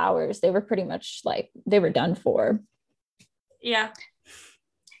White Flowers, they were pretty much like, they were done for. Yeah.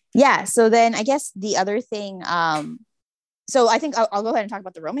 Yeah. So then I guess the other thing, so I think I'll go ahead and talk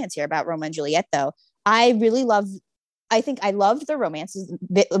about the romance here about Roma and Juliet though. I loved the romances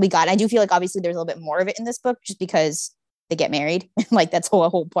that we got. I do feel like obviously there's a little bit more of it in this book just because they get married. Like that's a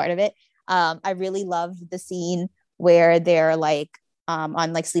whole part of it. I really loved the scene where they're like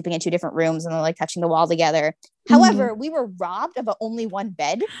on like sleeping in 2 different rooms and they're like touching the wall together. However, we were robbed of only one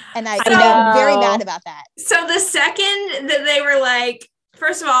bed, and I'm very mad about that. So the second that they were like,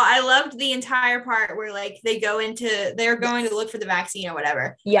 first of all, I loved the entire part where like they're going to look for the vaccine or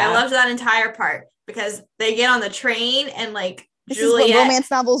whatever. Yeah, I loved that entire part because they get on the train and like this Juliet, is what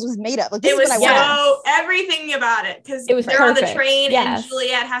romance novels was made of. Like, this it was is what I so everything about it because they're on the train and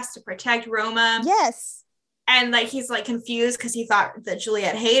Juliet has to protect Roma. Yes. And like he's like confused because he thought that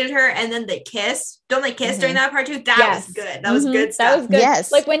Juliet hated her, and then they kiss. Don't they kiss during that part too? That was good. That was good stuff. That was good.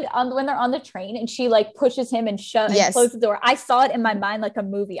 Yes. Like when they're on the train and she like pushes him and and closes the door. I saw it in my mind like a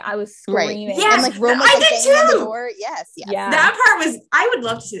movie. I was screaming. Right. Yes, and like Roma like banging on the door. Yes. Yeah. That part was. I would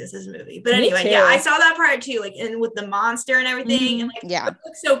love to see this as a movie. But anyway, yeah, I saw that part too. Like and with the monster and everything, and like it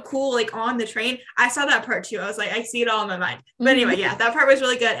looks so cool. Like on the train, I saw that part too. I was like, I see it all in my mind. But anyway, yeah, that part was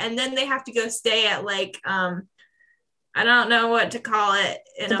really good. And then they have to go stay at like I don't know what to call it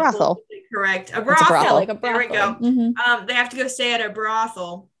in a brothel. Correct. A brothel. Like a brothel. There we go. They have to go stay at a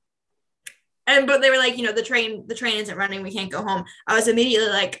brothel. But they were like, the train isn't running. We can't go home. I was immediately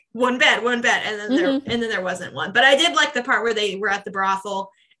like, one bed. And then there wasn't one. But I did like the part where they were at the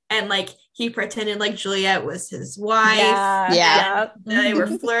brothel and like he pretended like Juliet was his wife. Yeah. They were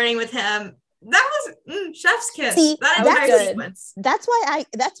flirting with him. That was chef's kiss. See, that entire sequence. That's what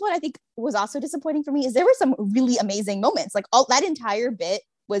I think was also disappointing for me is there were some really amazing moments. Like all that entire bit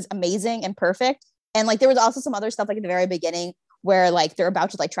was amazing and perfect. And like there was also some other stuff like at the very beginning where like they're about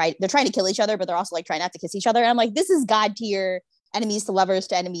to like they're trying to kill each other, but they're also like trying not to kiss each other. And I'm like, this is God tier enemies to lovers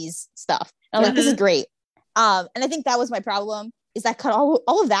to enemies stuff. And I'm like, this is great. And I think that was my problem is that cut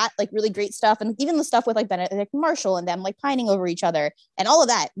all of that like really great stuff. And even the stuff with like Benedict and Marshall and them like pining over each other and all of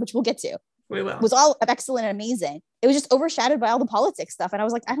that, which we'll get to. We will. Was all excellent and amazing. It was just overshadowed by all the politics stuff. And I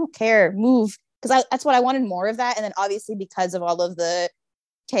was like, I don't care, move. Because that's what I wanted more of that. And then obviously because of all of the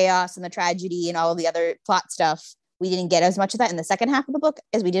chaos and the tragedy and all of the other plot stuff, we didn't get as much of that in the second half of the book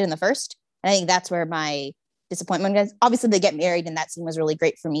as we did in the first. And I think that's where my disappointment is. Obviously they get married and that scene was really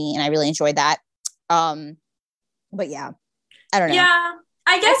great for me. And I really enjoyed that. But yeah, I don't know. Yeah,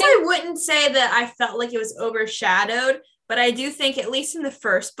 I guess I wouldn't say that I felt like it was overshadowed. But I do think, at least in the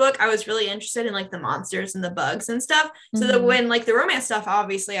first book, I was really interested in like the monsters and the bugs and stuff. So that when like the romance stuff,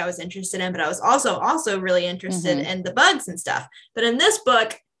 obviously I was interested in, but I was also really interested in the bugs and stuff. But in this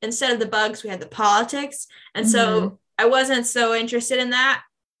book, instead of the bugs, we had the politics. And so I wasn't so interested in that.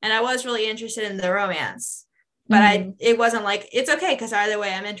 And I was really interested in the romance. But it wasn't like, it's okay, because either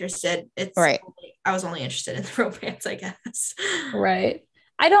way I'm interested. It's right. I was only interested in the romance, I guess. Right.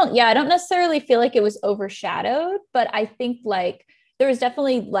 I don't necessarily feel like it was overshadowed, but I think like there was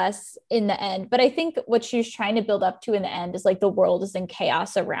definitely less in the end. But I think what she was trying to build up to in the end is like the world is in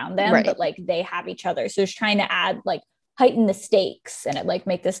chaos around them, but like they have each other. So it's trying to add like heighten the stakes and it like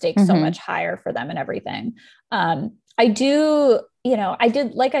make the stakes so much higher for them and everything. I did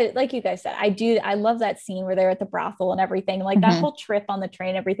like you guys said, I love that scene where they're at the brothel and everything. Like that whole trip on the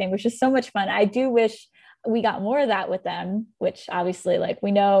train, everything was just so much fun. I do wish we got more of that with them, which obviously like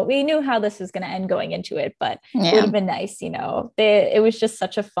we knew how this was going to end going into it, but it would have been nice, it was just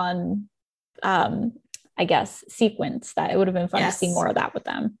such a fun, I guess, sequence that it would have been fun to see more of that with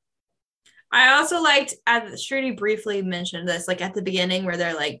them. I also liked, as Shruti briefly mentioned this, like at the beginning where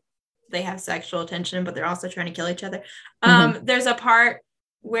they're like, they have sexual tension, but they're also trying to kill each other. There's a part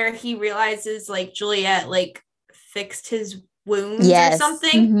where he realizes like Juliet like fixed his wounds or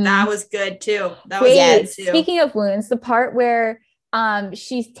something. That was good too. That was good too. Speaking of wounds, the part where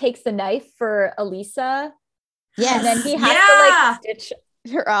she takes the knife for Elisa, and then he has to like stitch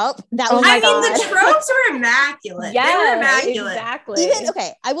her up. That was the tropes were immaculate. Yeah, they were immaculate. Exactly.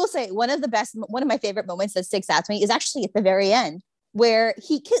 Even I will say one of my favorite moments that sticks out to me is actually at the very end where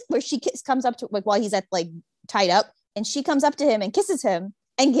she comes up to like while he's at like tied up, and she comes up to him and kisses him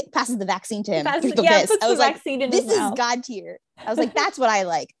and passes the vaccine to him. I was like, this is God tier. I was like, that's what I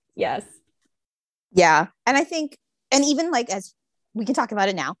like. Yes. Yeah. And I think, and even like, as we can talk about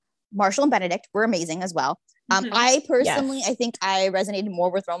it now, Marshall and Benedict were amazing as well. I personally, I think I resonated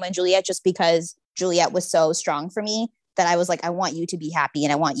more with Roma and Juliet just because Juliet was so strong for me that I was like, I want you to be happy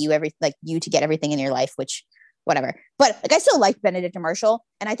and I want you you to get everything in your life, which whatever. But like, I still like Benedict and Marshall.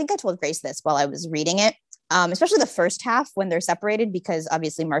 And I think I told Grace this while I was reading it, especially the first half when they're separated, because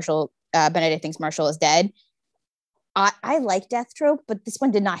obviously Benedict thinks Marshall is dead. I like death trope, but this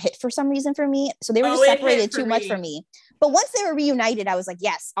one did not hit for some reason for me. So they were just separated too much for me. But once they were reunited, I was like,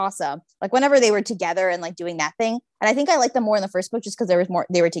 yes, awesome. Like whenever they were together and like doing that thing. And I think I liked them more in the first book just because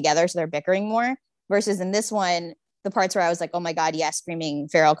they were together. So they're bickering more versus in this one, the parts where I was like, oh my God, yes, screaming,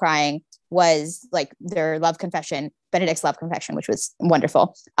 feral crying was like their love confession, Benedict's love confession, which was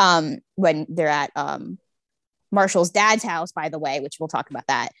wonderful. When they're at Marshall's dad's house, by the way, which we'll talk about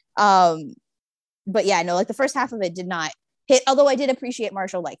that. But yeah, no, like the first half of it did not hit, although I did appreciate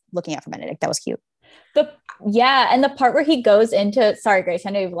Marshall like looking out for Benedict. That was cute. And the part where he goes into, sorry, Grace,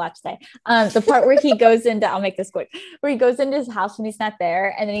 I know you have a lot to say. The part where he goes into, I'll make this quick, where he goes into his house when he's not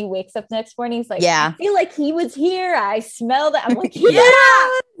there, and then he wakes up the next morning. He's like, I feel like he was here. I smelled it. I'm like, he was.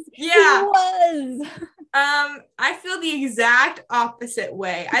 I feel the exact opposite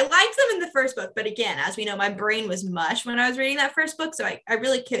way. I liked them in the first book, but again, as we know, my brain was mush when I was reading that first book, so I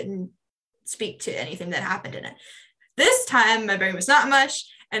really couldn't speak to anything that happened in it. This time, my brain was not mush,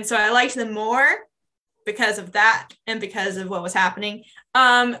 and so I liked them more because of that and because of what was happening.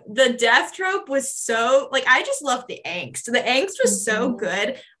 The death trope was so, like, I just loved the angst. The angst was so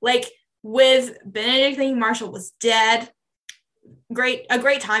good. Like, with Benedict thinking Marshall was dead, a great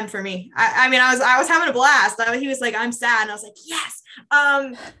time for me. I mean, I was having a blast. He was like, I'm sad, and I was like, yes.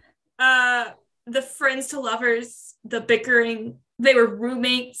 The friends to lovers, the bickering, they were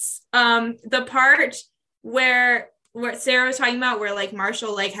roommates. The part where Sarah was talking about, where like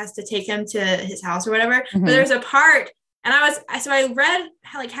Marshall like has to take him to his house or whatever. But there's a part, and I read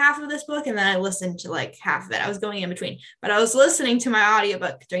like half of this book, and then I listened to like half of it. I was going in between, but I was listening to my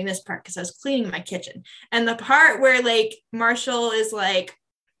audiobook during this part because I was cleaning my kitchen. And the part where like Marshall is like,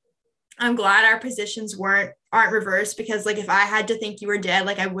 I'm glad our positions aren't reversed, because like if I had to think you were dead,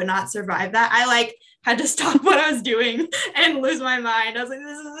 like I would not survive that. I like had to stop what I was doing and lose my mind. I was like,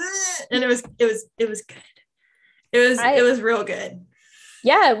 this is it. And it was good. It was real good.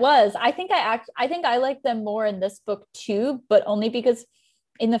 Yeah, it was. I think I like them more in this book too, but only because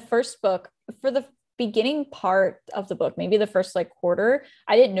in the first book, for the beginning part of the book, maybe the first like quarter,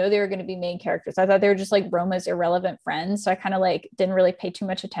 I didn't know they were going to be main characters. I thought they were just like Roma's irrelevant friends. So I kind of like didn't really pay too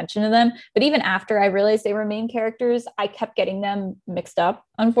much attention to them. But even after I realized they were main characters, I kept getting them mixed up,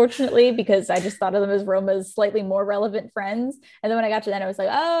 unfortunately, because I just thought of them as Roma's slightly more relevant friends. And then when I got to that, I was like,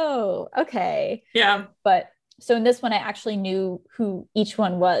 oh, okay. Yeah. But so in this one, I actually knew who each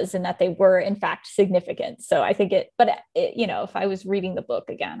one was and that they were in fact significant. So I think you know, if I was reading the book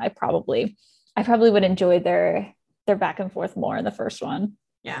again, I probably would enjoy their back and forth more in the first one.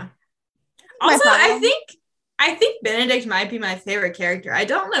 Yeah. Also, I think Benedict might be my favorite character. I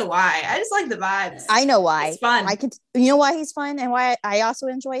don't know why. I just like the vibes. I know why. It's fun. You know why he's fun and why I also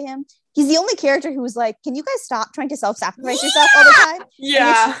enjoy him? He's the only character who was like, can you guys stop trying to self-sacrifice yourself all the time?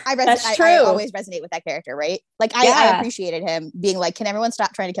 Yeah. That's true. I always resonate with that character, right? Like I appreciated him being like, can everyone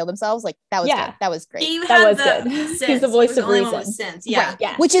stop trying to kill themselves? Like that was good. That was great. That was good. He's the voice of reason. Yeah. Right.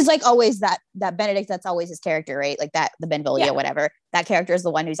 Yeah. Which is like always that Benedict, that's always his character, right? Like that, the Benvolio, whatever. That character is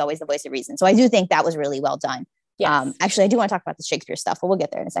the one who's always the voice of reason. So I do think that was really well done. Yes. Actually, I do want to talk about the Shakespeare stuff, but we'll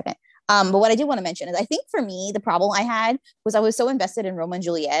get there in a second. But what I do want to mention is I think for me, the problem I had was I was so invested in Romeo and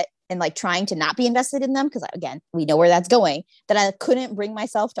Juliet and like trying to not be invested in them, because again, we know where that's going, that I couldn't bring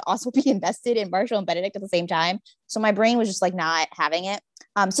myself to also be invested in Marshall and Benedict at the same time. So my brain was just like not having it.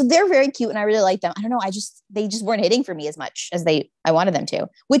 So they're very cute and I really like them. I don't know. They just weren't hitting for me as much as I wanted them to,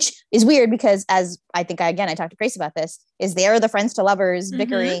 which is weird because as I think I talked to Grace about this, is they're the friends to lovers,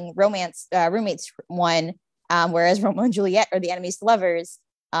 bickering romance, roommates one. Whereas Romeo and Juliet are the enemies to lovers.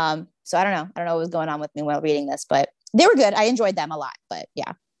 So I don't know what was going on with me while reading this, but they were good. I enjoyed them a lot, but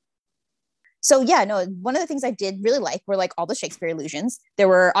yeah. So yeah, no, one of the things I did really like were like all the Shakespeare allusions. There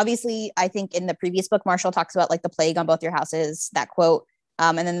were obviously, I think in the previous book, Marshall talks about like the plague on both your houses, that quote.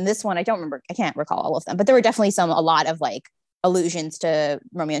 And then this one, I can't recall all of them, but there were definitely a lot of like allusions to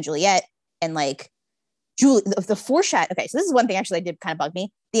Romeo and Juliet and like the foreshadow. Okay, so this is one thing actually that did kind of bug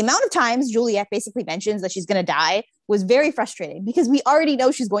me. The amount of times Juliet basically mentions that she's going to die was very frustrating because we already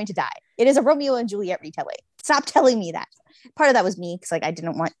know she's going to die. It is a Romeo and Juliet retelling. Stop telling me that. Part of that was me because like I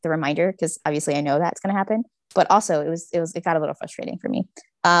didn't want the reminder because obviously I know that's going to happen. But also it got a little frustrating for me.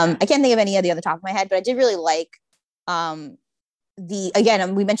 I can't think of any of the other top of my head, but I did really like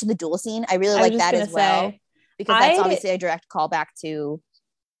we mentioned the duel scene. I really like that as well because that's obviously a direct callback to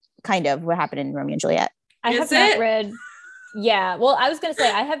kind of what happened in Romeo and Juliet. I have not read. Yeah. Well, I was going to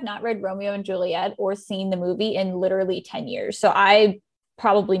say, I have not read Romeo and Juliet or seen the movie in literally 10 years. So I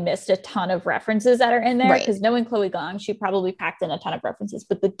probably missed a ton of references that are in there because knowing Chloe Gong, she probably packed in a ton of references,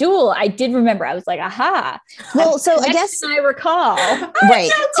 but the duel, I did remember. I was like, aha. Well, so I guess I recall. Right.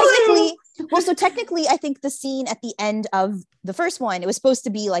 Technically, I think the scene at the end of the first one, it was supposed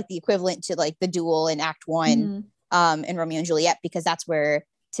to be like the equivalent to like the duel in Act 1 in Romeo and Juliet, because that's where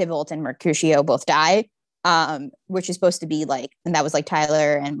Tybalt and Mercutio both die. Which is supposed to be like, and that was like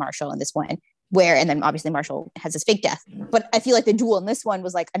Tyler and Marshall in this one. and then obviously Marshall has his fake death. But I feel like the duel in this one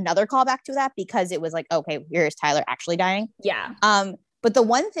was like another callback to that, because it was like, okay, here's Tyler actually dying. Yeah. But the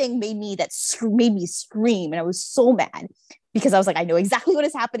one thing made me scream, and I was so mad because I was like, I know exactly what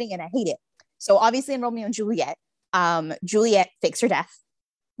is happening and I hate it. So obviously in Romeo and Juliet, Juliet fakes her death.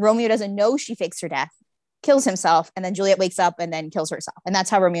 Romeo doesn't know she fakes her death, kills himself, and then Juliet wakes up and then kills herself. And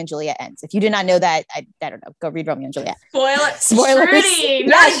that's how Romeo and Juliet ends. If you did not know that, I don't know, go read Romeo and Juliet. Spoilers.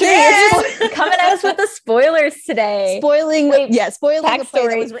 Yeah, sure. You're just coming at us with the spoilers today. Spoiling a play backstory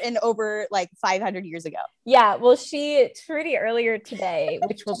that was written over like 500 years ago. Yeah, well, Trudy earlier today,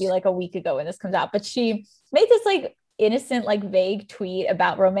 which will be like a week ago when this comes out, but she made this like innocent, like vague tweet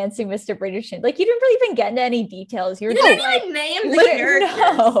about romancing Mr. Bridgerton. Like, you didn't really even get into any details. You were just like name the characters.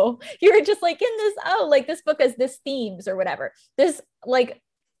 No, you were just like in this, like this book has this themes or whatever. This like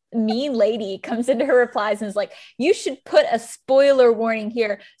mean lady comes into her replies and is like, you should put a spoiler warning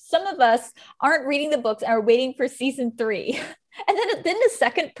here. Some of us aren't reading the books and are waiting for season 3. And then the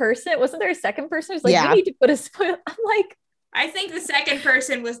second person, wasn't there a second person who's like, you need to put a spoiler? I'm like, I think the second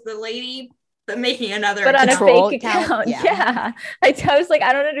person was the lady but making another but on a fake account. Yeah. I was like,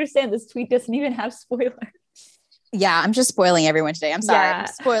 I don't understand. This tweet doesn't even have spoilers. Yeah, I'm just spoiling everyone today. I'm sorry. Yeah. I'm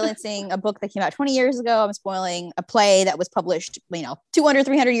spoiling a book that came out 20 years ago. I'm spoiling a play that was published, 200,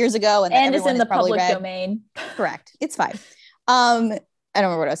 300 years ago. And is in the public domain. Correct. It's fine. I don't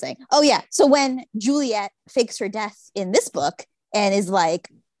remember what I was saying. Oh, yeah. So when Juliet fakes her death in this book and is like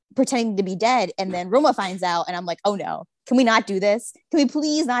pretending to be dead, and then Roma finds out, and I'm like, oh no, can we not do this? Can we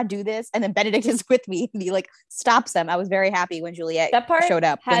please not do this? And then Benedict is with me and he like stops them. I was very happy when Juliet showed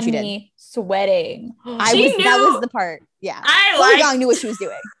up. Had me sweating. That was the part. Yeah. Chloe Gong knew what she was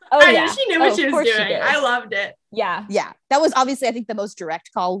doing. She knew what she was doing. I loved it. Yeah. Yeah. That was obviously, I think, the most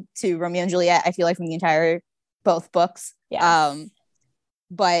direct call to Romeo and Juliet, I feel like, from the entire both books. Yeah.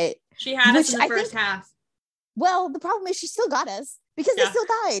 But she had us in the first half. Well, the problem is she still got us because they still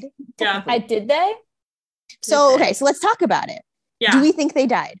died. Yeah. Did they? So, okay, so let's talk about it. Yeah. Do we think they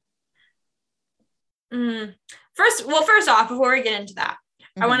died? First off, before we get into that,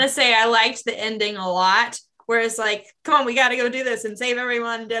 I want to say I liked the ending a lot. Whereas, like, come on, we got to go do this and save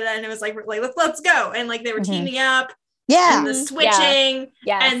everyone. And it was like let's go. And like they were teaming up. Yeah. And the switching.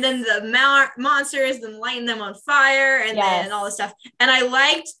 Yeah. And then the monsters, then lighting them on fire, and then all this stuff. And I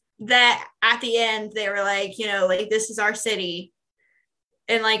liked that at the end they were like, like, this is our city.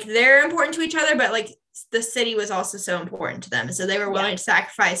 And like they're important to each other, but like the city was also so important to them. So they were willing to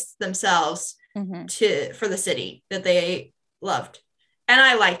sacrifice themselves for the city that they loved. And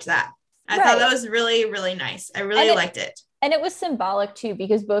I liked that. I thought that was really, really nice. I really liked it. And it was symbolic too,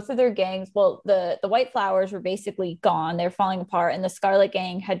 because both of their gangs, well, the White Flowers were basically gone. They're falling apart. And the Scarlet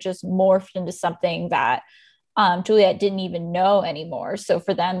Gang had just morphed into something that Juliet didn't even know anymore. So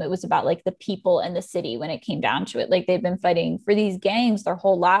for them, it was about like the people and the city when it came down to it. Like they've been fighting for these gangs their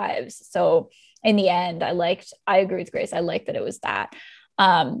whole lives. So in the end, I agree with Grace. I like that it was that.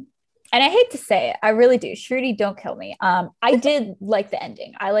 And I hate to say it, I really do. Shruti, don't kill me. I did like the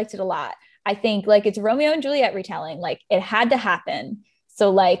ending. I liked it a lot. I think like it's Romeo and Juliet retelling. Like it had to happen.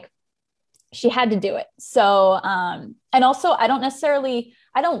 So like she had to do it. So, and also I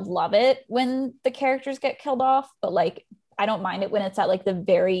don't love it when the characters get killed off, but like, I don't mind it when it's at like the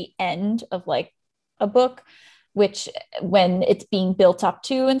very end of like a book, which when it's being built up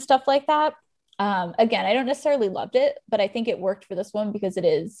to and stuff like that. Again, I don't necessarily loved it, but I think it worked for this one because it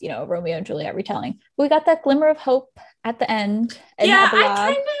is, Romeo and Juliet retelling. We got that glimmer of hope at the end.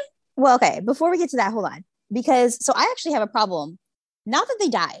 Well, okay, before we get to that, hold on. So I actually have a problem, not that they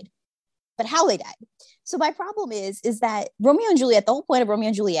died, but how they died. So my problem is that Romeo and Juliet, the whole point of Romeo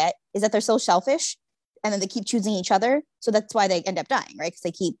and Juliet is that they're so selfish and then they keep choosing each other. So that's why they end up dying, right? Because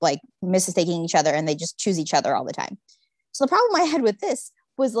they keep like mistaking each other and they just choose each other all the time. So the problem I had with this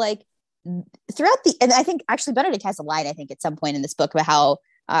was like and I think actually Benedict has a line, I think at some point in this book about how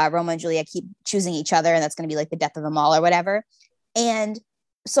Romeo and Juliet keep choosing each other and that's going to be like the death of them all or whatever. And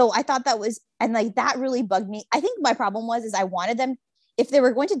so I thought that really bugged me. I think my problem is I wanted them, if they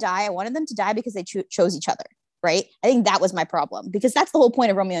were going to die, I wanted them to die because they chose each other, right? I think that was my problem because that's the whole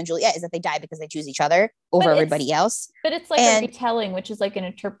point of Romeo and Juliet is that they die because they choose each other over everybody else. But it's like a retelling, which is like an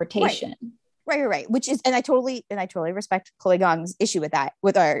interpretation. Right. Which is, and I totally respect Chloe Gong's issue with that,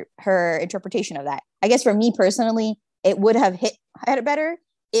 with her interpretation of that. I guess for me personally, it would have hit it better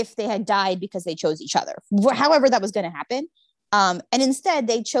if they had died because they chose each other. However, that was going to happen. And instead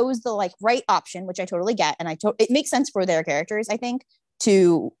they chose the like right option, which I totally get. And it makes sense for their characters, I think,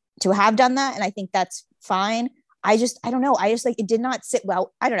 to have done that. And I think that's fine. I don't know. I just like, it did not sit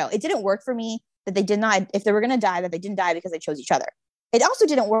well. I don't know. It didn't work for me that they did not, if they were going to die, that they didn't die because they chose each other. it also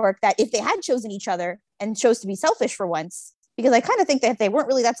didn't work that if they had chosen each other and chose to be selfish for once, because I kind of think that they weren't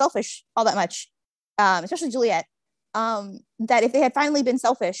really that selfish all that much, especially Juliet, that if they had finally been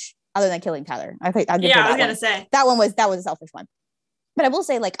selfish, other than killing Tyler, I think I was gonna say that was a selfish one. But I will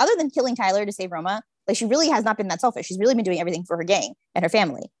say, like, other than killing Tyler to save Roma, like, she really has not been that selfish. She's really been doing everything for her gang and her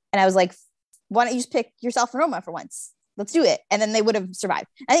family. And I was like, why don't you just pick yourself and Roma for once? Let's do it. And then they would have survived.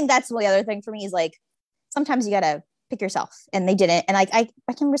 I think that's the other thing for me is, like, sometimes you gotta pick yourself, and they didn't. And like, I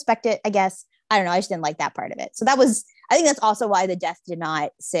can respect it, I guess. I don't know. I just didn't like that part of it. So I think that's also why the death did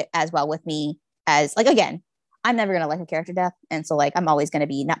not sit as well with me as, like, again, I'm never going to like a character death. And so, like, I'm always going to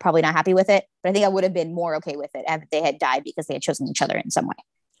be probably not happy with it, but I think I would have been more okay with it if they had died because they had chosen each other in some way.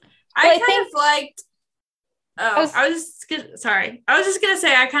 I was just going to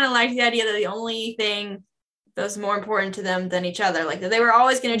say, I kind of liked the idea that the only thing that was more important to them than each other, like, that they were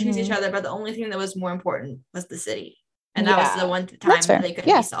always going to choose each other, but the only thing that was more important was the city. And that was the one time that they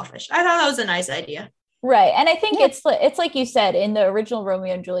couldn't be selfish. I thought that was a nice idea. Right. And I think it's like you said, in the original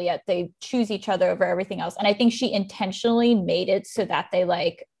Romeo and Juliet, they choose each other over everything else. And I think she intentionally made it so that they,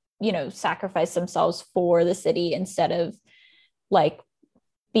 like, you know, sacrifice themselves for the city instead of, like,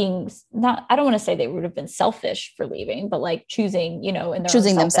 being not, I don't want to say they would have been selfish for leaving, but, like, choosing, you know, in their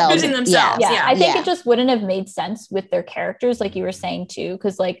choosing themselves. Yeah. I think it just wouldn't have made sense with their characters, like you were saying too,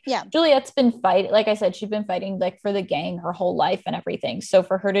 because, like, Juliet's been fighting, like I said, she's been fighting, like, for the gang her whole life and everything. So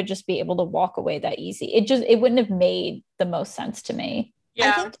for her to just be able to walk away that easy, it wouldn't have made the most sense to me.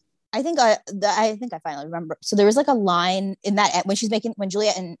 Yeah. I think I finally remember. So there was, like, a line in that when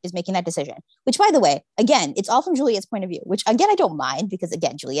Juliet is making that decision, which, by the way, again, it's all from Juliet's point of view, which, again, I don't mind, because,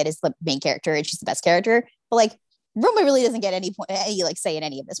 again, Juliet is the main character and she's the best character, but, like, Roma really doesn't get any like, say in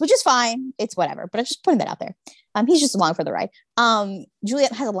any of this, which is fine. It's whatever, but I'm just putting that out there. He's just along for the ride.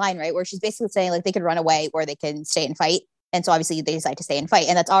 Juliet has a line, right, where she's basically saying, like, they could run away or they can stay and fight. And so obviously they decide to stay and fight.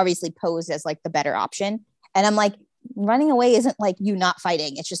 And that's obviously posed as, like, the better option. And I'm like, running away isn't, like, you not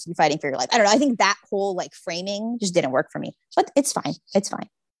fighting. It's just you fighting for your life. I don't know. I think that whole, like, framing just didn't work for me, but it's fine. It's fine.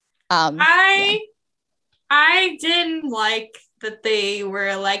 I didn't like that they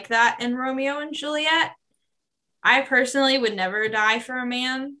were like that in Romeo and Juliet. I personally would never die for a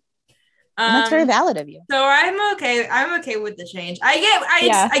man. That's very valid of you. So I'm okay with the change.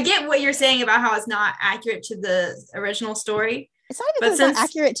 I get what you're saying about how it's not accurate to the original story. It's not even not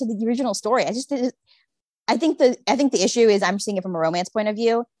accurate to the original story. I think the issue is I'm seeing it from a romance point of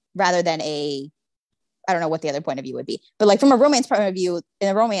view rather than I don't know what the other point of view would be, but, like, from a romance point of view, in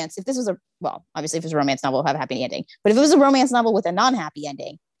a romance, if this was obviously if it was a romance novel, it'll have a happy ending, but if it was a romance novel with a non-happy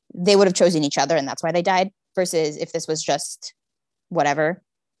ending, they would have chosen each other and that's why they died, versus if this was just whatever,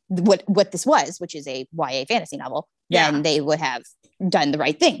 what this was, which is a YA fantasy novel, then they would have done the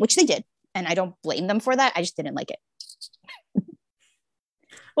right thing, which they did. And I don't blame them for that. I just didn't like it.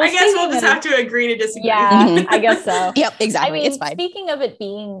 Well, I guess we'll just have to agree to disagree. Yeah, I guess so. Yep, exactly. I mean, it's fine. Speaking of it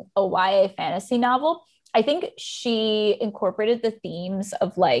being a YA fantasy novel, I think she incorporated the themes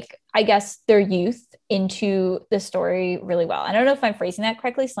of, like, I guess, their youth into the story really well. I don't know if I'm phrasing that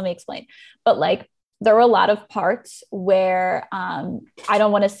correctly, so let me explain. But, like, there were a lot of parts where I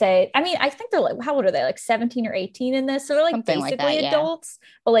don't want to say, I mean, I think they're, like, how old are they? Like 17 or 18 in this? So they're, like, something basically like that, adults,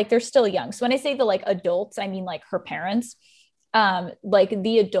 but, like, they're still young. So when I say the, like, adults, I mean, like, her parents. Like,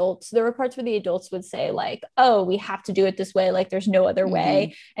 the adults, there were parts where the adults would say, like, oh, we have to do it this way, like, there's no other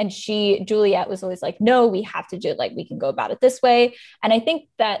way. And Juliet was always like, no, we have to do it, like, we can go about it this way. And I think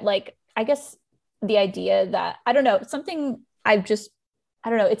that, like, I guess the idea that, I don't know, I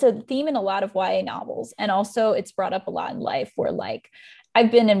don't know, it's a theme in a lot of YA novels, and also it's brought up a lot in life where, like, I've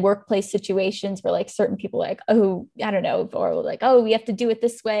been in workplace situations where, like, certain people, like, oh, I don't know, or like, oh, we have to do it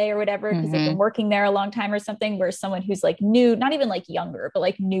this way or whatever, because they've been working there a long time or something, where someone who's, like, new, not even, like, younger, but,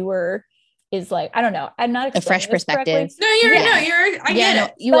 like, newer is, like, I don't know, I'm not a fresh perspective. I get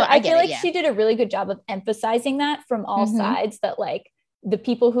it. I feel like she did a really good job of emphasizing that from all sides, that, like, the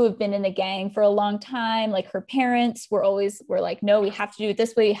people who have been in the gang for a long time, like her parents were like, no, we have to do it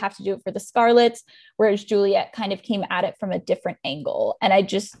this way. You have to do it for the Scarlets. Whereas Juliet kind of came at it from a different angle. And I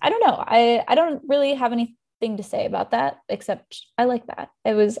don't know. I don't really have anything to say about that, except I like that.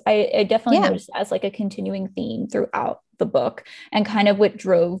 I definitely noticed as, like, a continuing theme throughout the book, and kind of what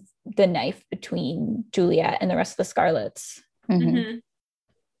drove the knife between Juliet and the rest of the Scarlets.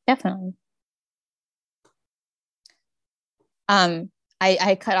 Definitely.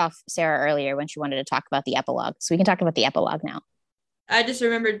 I cut off Sarah earlier when she wanted to talk about the epilogue. So we can talk about the epilogue now. I just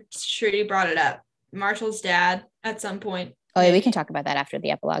remembered Shruti brought it up. Marshall's dad at some point. Oh, yeah, we can talk about that after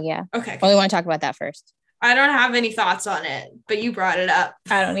the epilogue, yeah. Okay. Well, we want to talk about that first. I don't have any thoughts on it, but you brought it up.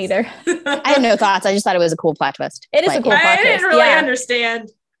 I don't either. I had no thoughts. I just thought it was a cool plot twist. It is a cool plot I twist. didn't really yeah. understand.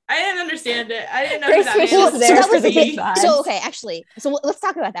 I didn't understand it. I didn't know Grace who that was man just was there so for supposed the to good be. vibes. So, okay, actually, so let's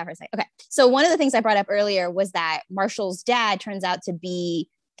talk about that for a second. Okay. So one of the things I brought up earlier was that Marshall's dad turns out to be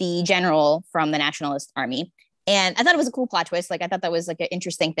the general from the Nationalist Army. And I thought it was a cool plot twist. Like, I thought that was like an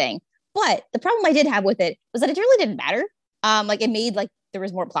interesting thing. But the problem I did have with it was that it really didn't matter. Like, it made like there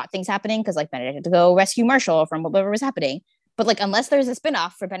was more plot things happening because like Benedict had to go rescue Marshall from whatever was happening. But like, unless there's a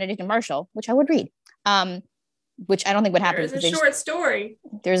spinoff for Benedict and Marshall, which I would read, which I don't think would happen. There's a short story.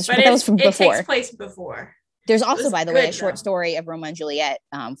 But But that was from it before. takes place before. There's It also, was by the way, a good, short though. story of Roma and Juliet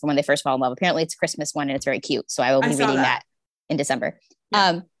from when they first fall in love. Apparently, it's a Christmas one and it's very cute. So I will I be saw reading that. that in December.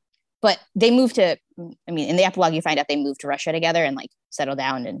 Yeah. But they moved to, I mean, in the epilogue, you find out they moved to Russia together and like settled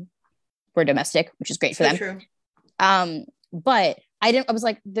down and were domestic, which is great for So them. true. But I was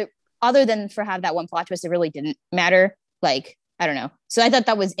like, other than for have that one plot twist, it really didn't matter. Like, I don't know. So I thought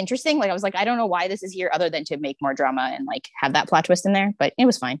that was interesting. Like, I was like, I don't know why this is here other than to make more drama and like have that plot twist in there, but it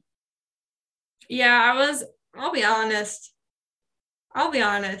was fine. Yeah, I'll be honest.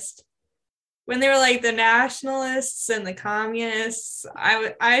 When they were like the nationalists and the communists, I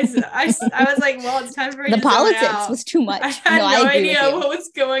was like, well, it's time for me The to zone politics out. was too much. I had no I agree with idea you. what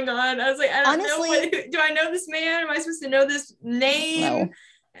was going on. I was like, I don't Honestly- know. Do I know this man? Am I supposed to know this name? No.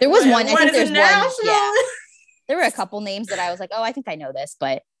 There was one. I What think is a there's one. nationalist? Yeah. There were a couple names that I was like, oh, I think I know this,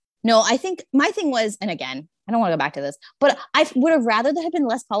 but no, I think my thing was, and again, I don't want to go back to this, but I would have rather there had been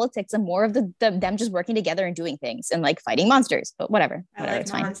less politics and more of them just working together and doing things and like fighting monsters, but whatever, I whatever, like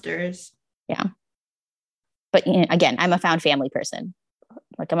it's fine. monsters. But you know, again, I'm a found family person.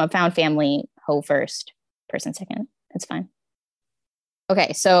 Like I'm a found family, hoe first, person second. It's fine.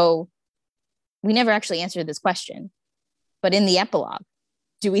 Okay, so we never actually answered this question, but in the epilogue,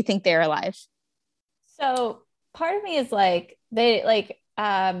 do we think they're alive? So part of me is like,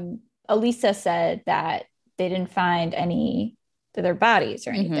 Elisa said that they didn't find any of their bodies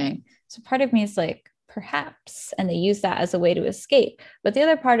or anything. So part of me is like, perhaps, and they use that as a way to escape. But the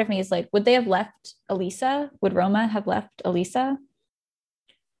other part of me is like, would they have left Elisa? Would Roma have left Elisa?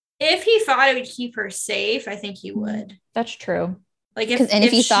 If he thought it would keep her safe, I think he would. That's true. Like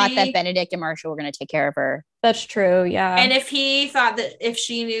If he thought that Benedict and Marshall were going to take care of her. That's true. Yeah. and if he thought that if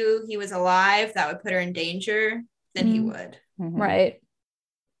she knew he was alive, that would put her in danger, then he Mhm. would. right.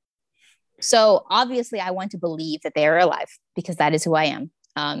 So obviously I want to believe that they are alive because that is who I am.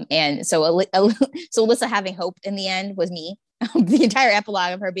 And so Alyssa having hope in the end was me. The entire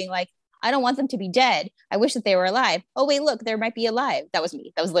epilogue of her being like, I don't want them to be dead. I wish that they were alive. Oh, wait, look, there might be alive. That was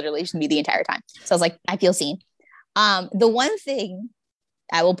me. That was literally just me the entire time. So I was like, I feel seen. The one thing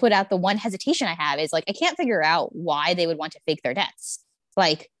I will put out, the one hesitation I have is like, I can't figure out why they would want to fake their deaths.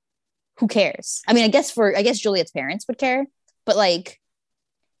 Like, who cares? I mean, I guess Juliet's parents would care, but like,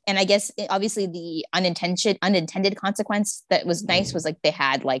 and I guess obviously the unintended consequence that was nice was like they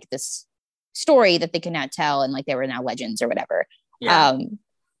had like this story that they could now tell and like they were now legends or whatever. Yeah.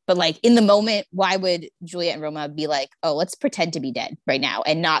 But like in the moment, why would Juliet and Roma be like, oh, let's pretend to be dead right now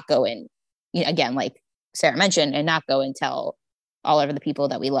and not go and, you know, again, like Sarah mentioned, and not go and tell all of the people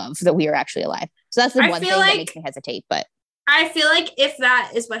that we love that we are actually alive. So that's the I one thing feel that like- makes me hesitate. But I feel like if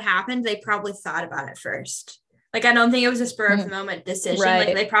that is what happened, they probably thought about it first. Like, I don't think it was a spur of the moment decision. Right.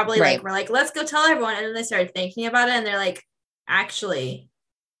 Like, they probably Right. like were like, let's go tell everyone. And then they started thinking about it and they're like, actually,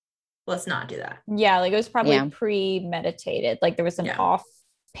 let's not do that. Yeah. Like it was probably Yeah. premeditated. Like there was an Yeah. off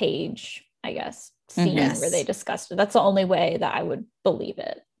page, I guess, scene Yes. where they discussed it. That's the only way that I would believe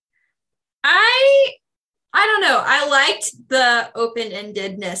it. I don't know. I liked the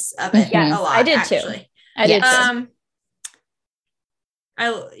open-endedness of it Yes, a lot. I did too. actually. I did Yes. too.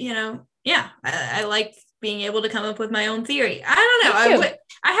 I like being able to come up with my own theory. I don't know. Me too.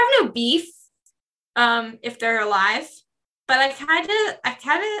 I have no beef if they're alive, but I kind of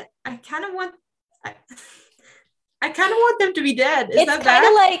want them to be dead. Is It's that kind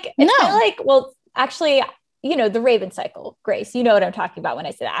of bad? like, it's No. kind of like, well, actually, you know, the Raven cycle, Grace, you know what I'm talking about when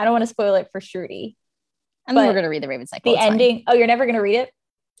I say that. I don't want to spoil it for Shruti. I mean, But we're going to read the Raven Cycle. The it's fine. ending. Oh, you're never going to read it?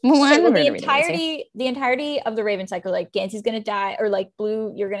 Well, Okay, I'm well, never the gonna read the Raven Cycle. the entirety of the Raven cycle, like Gansey's gonna die, or like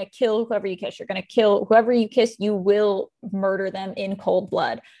Blue, you're gonna kill whoever you kiss. You're gonna kill whoever you kiss. You will murder them in cold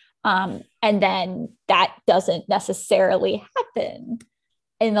blood, and then that doesn't necessarily happen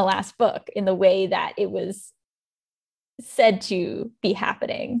in the last book in the way that it was said to be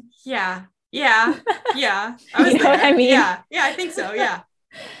happening. Yeah. I was You know what there. I mean? Yeah, I think so. Yeah.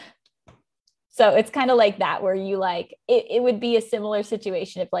 So it's kind of like that, where you like it would be a similar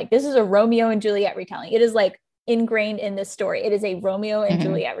situation if like this is a Romeo and Juliet retelling. It is like ingrained in this story. It is a Romeo and Mhm.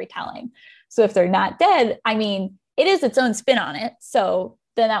 Juliet retelling. So if they're not dead, I mean, it is its own spin on it. So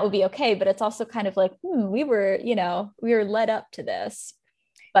then that would be okay. But it's also kind of like, we were led up to this.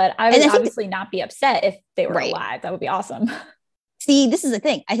 But I would obviously not be upset if they were alive. That would be awesome. See, this is the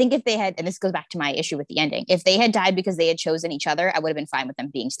thing. I think if they had, and this goes back to my issue with the ending, if they had died because they had chosen each other, I would have been fine with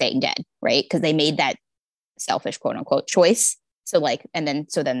them staying dead, right? Because they made that selfish, quote unquote, choice. So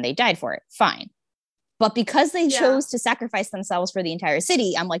then they died for it. Fine. But because they chose to sacrifice themselves for the entire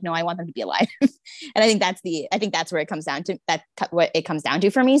city, I'm like, no, I want them to be alive. And I think that's where it comes down to. That's what it comes down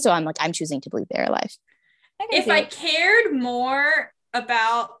to for me. So I'm like, I'm choosing to believe they're alive. If I cared more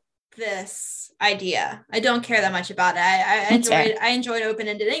about this idea, I don't care that much about it. I enjoyed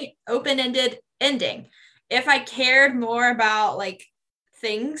open-ended ending. If I cared more about like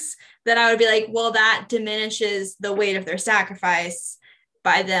things, then I would be like, well, that diminishes the weight of their sacrifice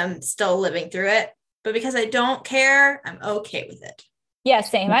by them still living through it. But because I don't care, I'm okay with it. Yeah,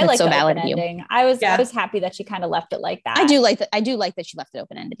 same. I like the open ending. I was happy that she kind of left it like that. I do like that she left it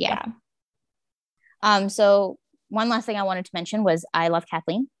open-ended. Yeah. So one last thing I wanted to mention was I love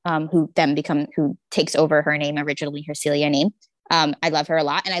Kathleen, who takes over her name, originally her Celia name. I love her a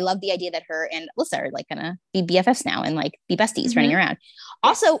lot. And I love the idea that her and Alyssa are like gonna be BFFs now and like be besties running around.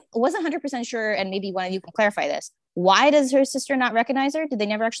 Also, wasn't 100% sure, and maybe one of you can clarify this. Why does her sister not recognize her? Did they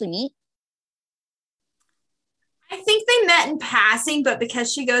never actually meet? I think they met in passing, but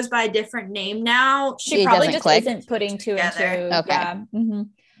because she goes by a different name now, she probably just isn't putting two and two. Okay. Yeah. Mm-hmm.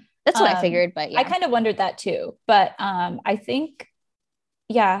 That's what I figured, but yeah. I kind of wondered that too. But I think,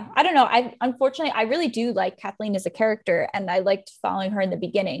 I don't know. Unfortunately, I really do like Kathleen as a character, and I liked following her in the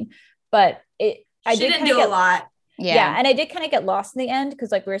beginning, but she didn't do a lot. Yeah. And I did kind of get lost in the end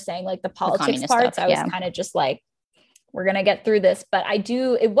because like we were saying, like the politics parts, I was kind of just like, we're going to get through this. But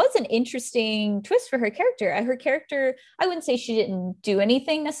it was an interesting twist for her character. Her character, I wouldn't say she didn't do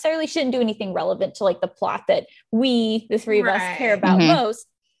anything necessarily. She didn't do anything relevant to like the plot that we, the three of us, care about most.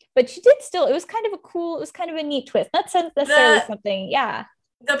 But she did still, it was kind of a neat twist. Not necessarily something,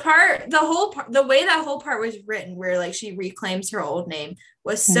 the way that whole part was written, where like she reclaims her old name,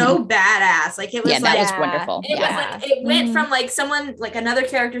 was so badass. Like it was that was wonderful. It was like it went from like someone, like another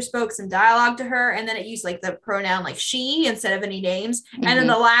character spoke some dialogue to her, and then it used like the pronoun like she instead of any names. And then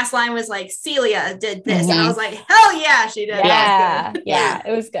the last line was like Celia did this, and I was like, hell yeah, she did. Yeah,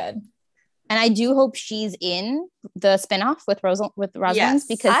 it was good. And I do hope she's in the spinoff with Rosalind,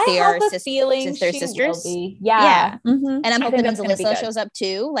 because they are sisters. Yeah. And I'm hoping that Alyssa shows up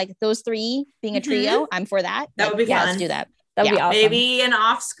too. Like those three being a trio, I'm for that. That would be fun. Let's do that. That would be awesome. Maybe an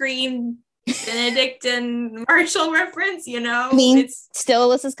off-screen Benedict and Marshall reference, I mean, it's still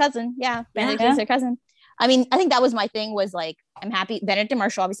Alyssa's cousin. Yeah, Benedict is their cousin. I mean, I think that was my thing, was like, I'm happy Benedict and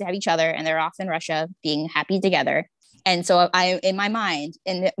Marshall obviously have each other, and they're off in Russia being happy together. And so in my mind,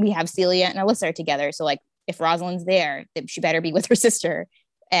 and we have Celia and Alyssa together. So like, if Rosalind's there, then she better be with her sister,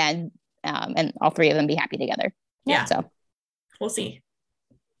 and all three of them be happy together. Yeah. So we'll see.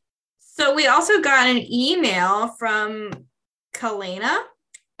 So we also got an email from Kalena,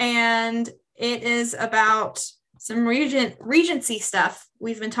 and it is about some Regency stuff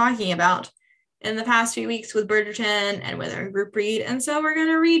we've been talking about in the past few weeks with Bridgerton and with our group read. And so we're going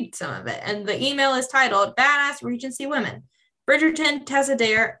to read some of it. And the email is titled Badass Regency Women, Bridgerton, Tessa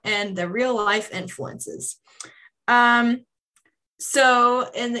Dare, and the Real Life Influences. So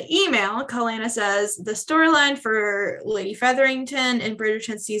in the email, Kalena says, the storyline for Lady Featherington in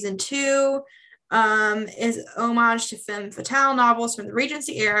Bridgerton season 2 is homage to femme fatale novels from the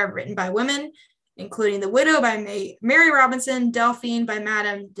Regency era written by women, including The Widow by Mary Robinson, Delphine by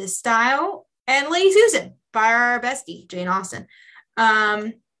Madame de Stael, and Lady Susan by our bestie, Jane Austen.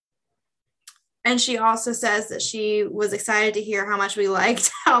 And she also says that she was excited to hear how much we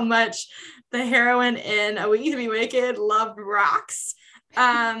liked how much the heroine in A Week to Be Wicked loved rocks.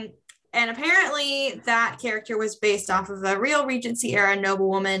 And apparently that character was based off of a real Regency era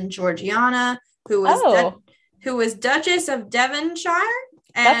noblewoman, Georgiana, who was Duchess of Devonshire.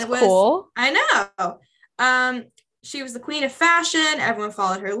 And That's cool. I know. She was the queen of fashion. Everyone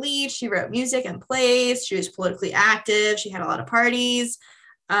followed her lead. She wrote music and plays. She was politically active. She had a lot of parties.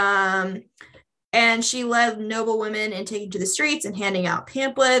 And she led noble women in taking to the streets and handing out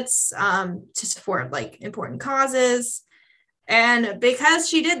pamphlets to support like important causes. And because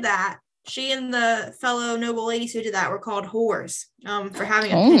she did that, she and the fellow noble ladies who did that were called whores for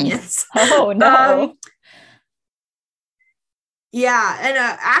having opinions. Oh, no. Yeah, and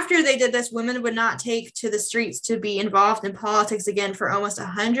after they did this, women would not take to the streets to be involved in politics again for almost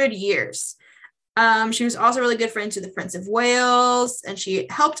 100 years. She was also really good friends with the Prince of Wales, and she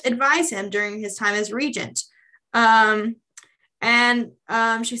helped advise him during his time as regent. And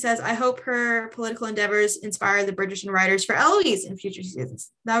she says, I hope her political endeavors inspire the Bridgerton writers for Eloise in future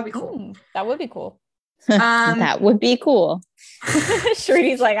seasons. That would be cool. That would be cool. That would be cool.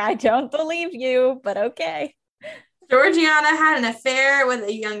 Shrudi's like, I don't believe you, but okay. Georgiana had an affair with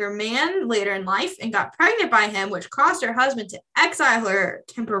a younger man later in life and got pregnant by him, which caused her husband to exile her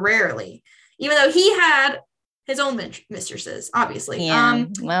temporarily, even though he had his own mistresses, obviously. Yeah,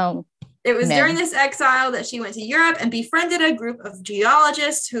 well, it was during this exile that she went to Europe and befriended a group of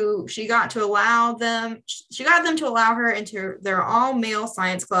geologists who she got them to allow her into their all-male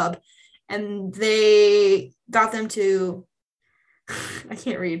science club, and they got them to I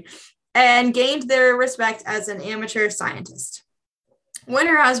can't read, and gained their respect as an amateur scientist. When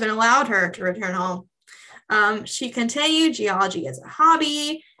her husband allowed her to return home, she continued geology as a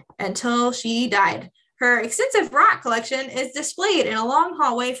hobby until she died. Her extensive rock collection is displayed in a long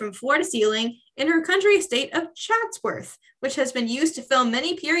hallway from floor to ceiling in her country estate of Chatsworth, which has been used to film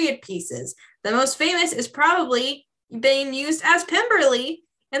many period pieces. The most famous is probably being used as Pemberley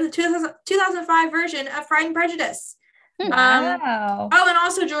in the 2005 version of Pride and Prejudice. Wow. And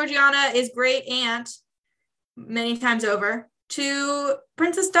also Georgiana is great aunt many times over to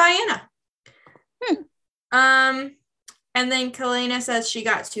Princess Diana. And then Kalina says she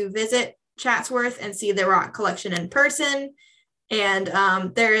got to visit Chatsworth and see the rock collection in person. And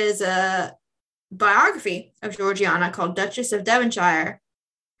there is a biography of Georgiana called Duchess of Devonshire,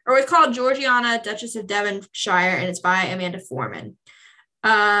 or it's called Georgiana, Duchess of Devonshire, and it's by Amanda Foreman.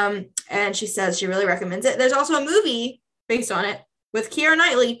 And she says she really recommends it. There's also a movie based on it with Keira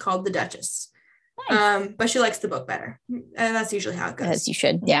Knightley called The Duchess. Nice. But she likes the book better. And that's usually how it goes. As you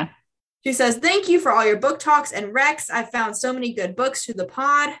should, yeah. She says, thank you for all your book talks and recs. I found so many good books through the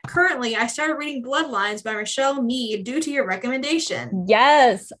pod. Currently, I started reading Bloodlines by Michelle Mead due to your recommendation.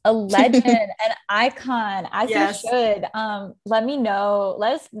 Yes, a legend, an icon, as you should. Let me know.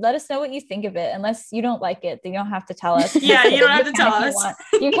 Let us know what you think of it. Unless you don't like it, then you don't have to tell us. Yeah, you don't have to tell us.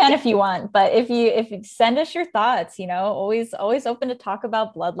 You can if you want. But if you send us your thoughts, always open to talk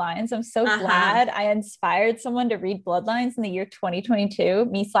about Bloodlines. I'm so glad I inspired someone to read Bloodlines in the year 2022.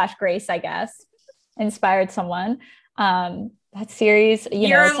 Me/Grace, I guess, inspired someone. That series,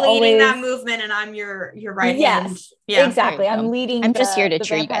 you're leading always that movement, and I'm your right hand. Yeah, exactly. I'm leading. I'm just here to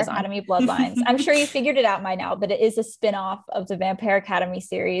cheer you guys on. Academy Bloodlines. I'm sure you figured it out by now, but it is a spin-off of the Vampire Academy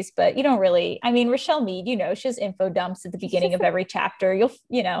series. But you don't really. I mean, Rochelle Mead, she has info dumps at the beginning of every chapter. You'll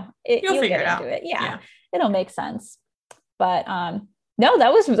figure it out. Yeah, it'll make sense. But no,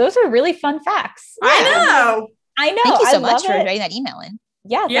 those are really fun facts. Yeah. I know. Thank you so much for writing that email in.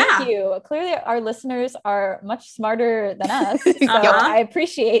 Yeah, thank you. Clearly, our listeners are much smarter than us. So I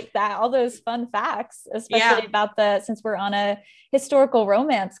appreciate that. All those fun facts, especially about since we're on a historical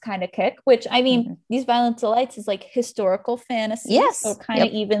romance kind of kick, which I mean, These Violent Delights is like historical fantasy. Yes. So it kind of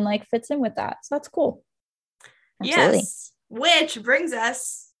even like fits in with that. So that's cool. Absolutely. Yes. Which brings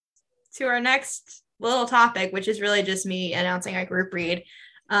us to our next little topic, which is really just me announcing our group read,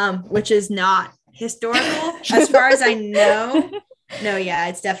 which is not historical as far as I know. No, yeah,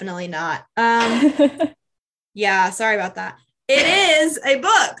 it's definitely not. Yeah, sorry about that. It is a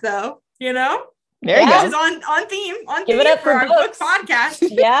book, though, There you go. Which is on theme. Give it up for our book podcast.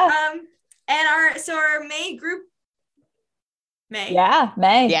 Yeah. And our May group. May. Yeah,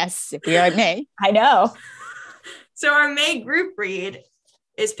 May. Yes, if we are May. I know. So our May group read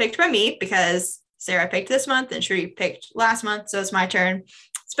is picked by me because Sarah picked this month and Shruti picked last month, so it's my turn.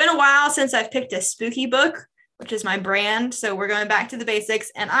 It's been a while since I've picked a spooky book, which is my brand. So we're going back to the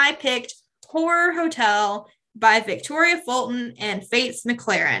basics. And I picked Horror Hotel by Victoria Fulton and Fates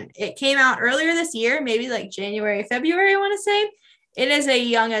McLaren. It came out earlier this year, maybe like January, February, I want to say. It is a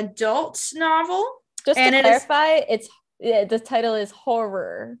young adult novel. Just to clarify, the title is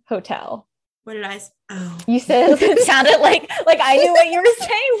Horror Hotel. What did I say? Oh. You said it sounded like I knew what you were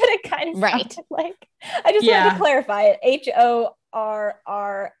saying, but it kind of sounded like, I just wanted to clarify it.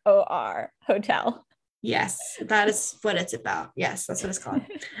 HORROR Hotel. Yes, that is what it's about. Yes, that's what it's called.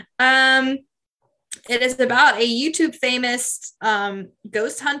 It is about a YouTube famous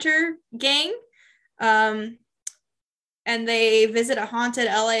ghost hunter gang. And they visit a haunted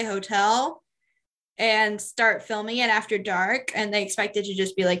LA hotel and start filming it after dark. And they expect it to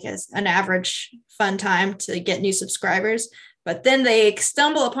just be like an average fun time to get new subscribers. But then they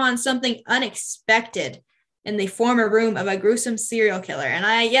stumble upon something unexpected in the former room of a gruesome serial killer. And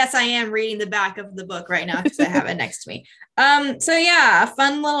I am reading the back of the book right now because I have it next to me. So yeah, a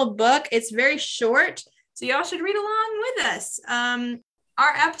fun little book. It's very short, so y'all should read along with us.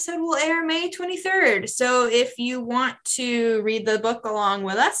 our episode will air May 23rd. So if you want to read the book along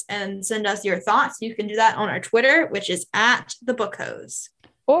with us and send us your thoughts, you can do that on our Twitter, which is at the Book Hose.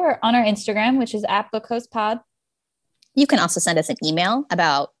 Or on our Instagram, which is at BookHosePod. You can also send us an email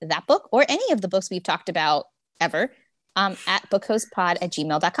about that book or any of the books we've talked about ever at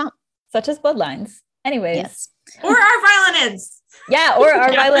bookhosepod@gmail.com. Such as Bloodlines. Anyways. Yes. Or our violin ends. Yeah, or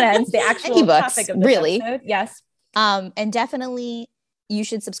our violin ends, the actual Any books, topic of this really. episode. Yes. And definitely you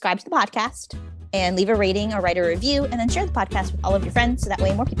should subscribe to the podcast and leave a rating or write a review and then share the podcast with all of your friends so that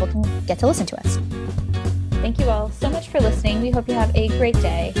way more people can get to listen to us. Thank you all so much for listening. We hope you have a great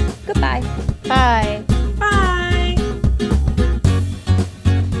day. Goodbye. Bye. Bye.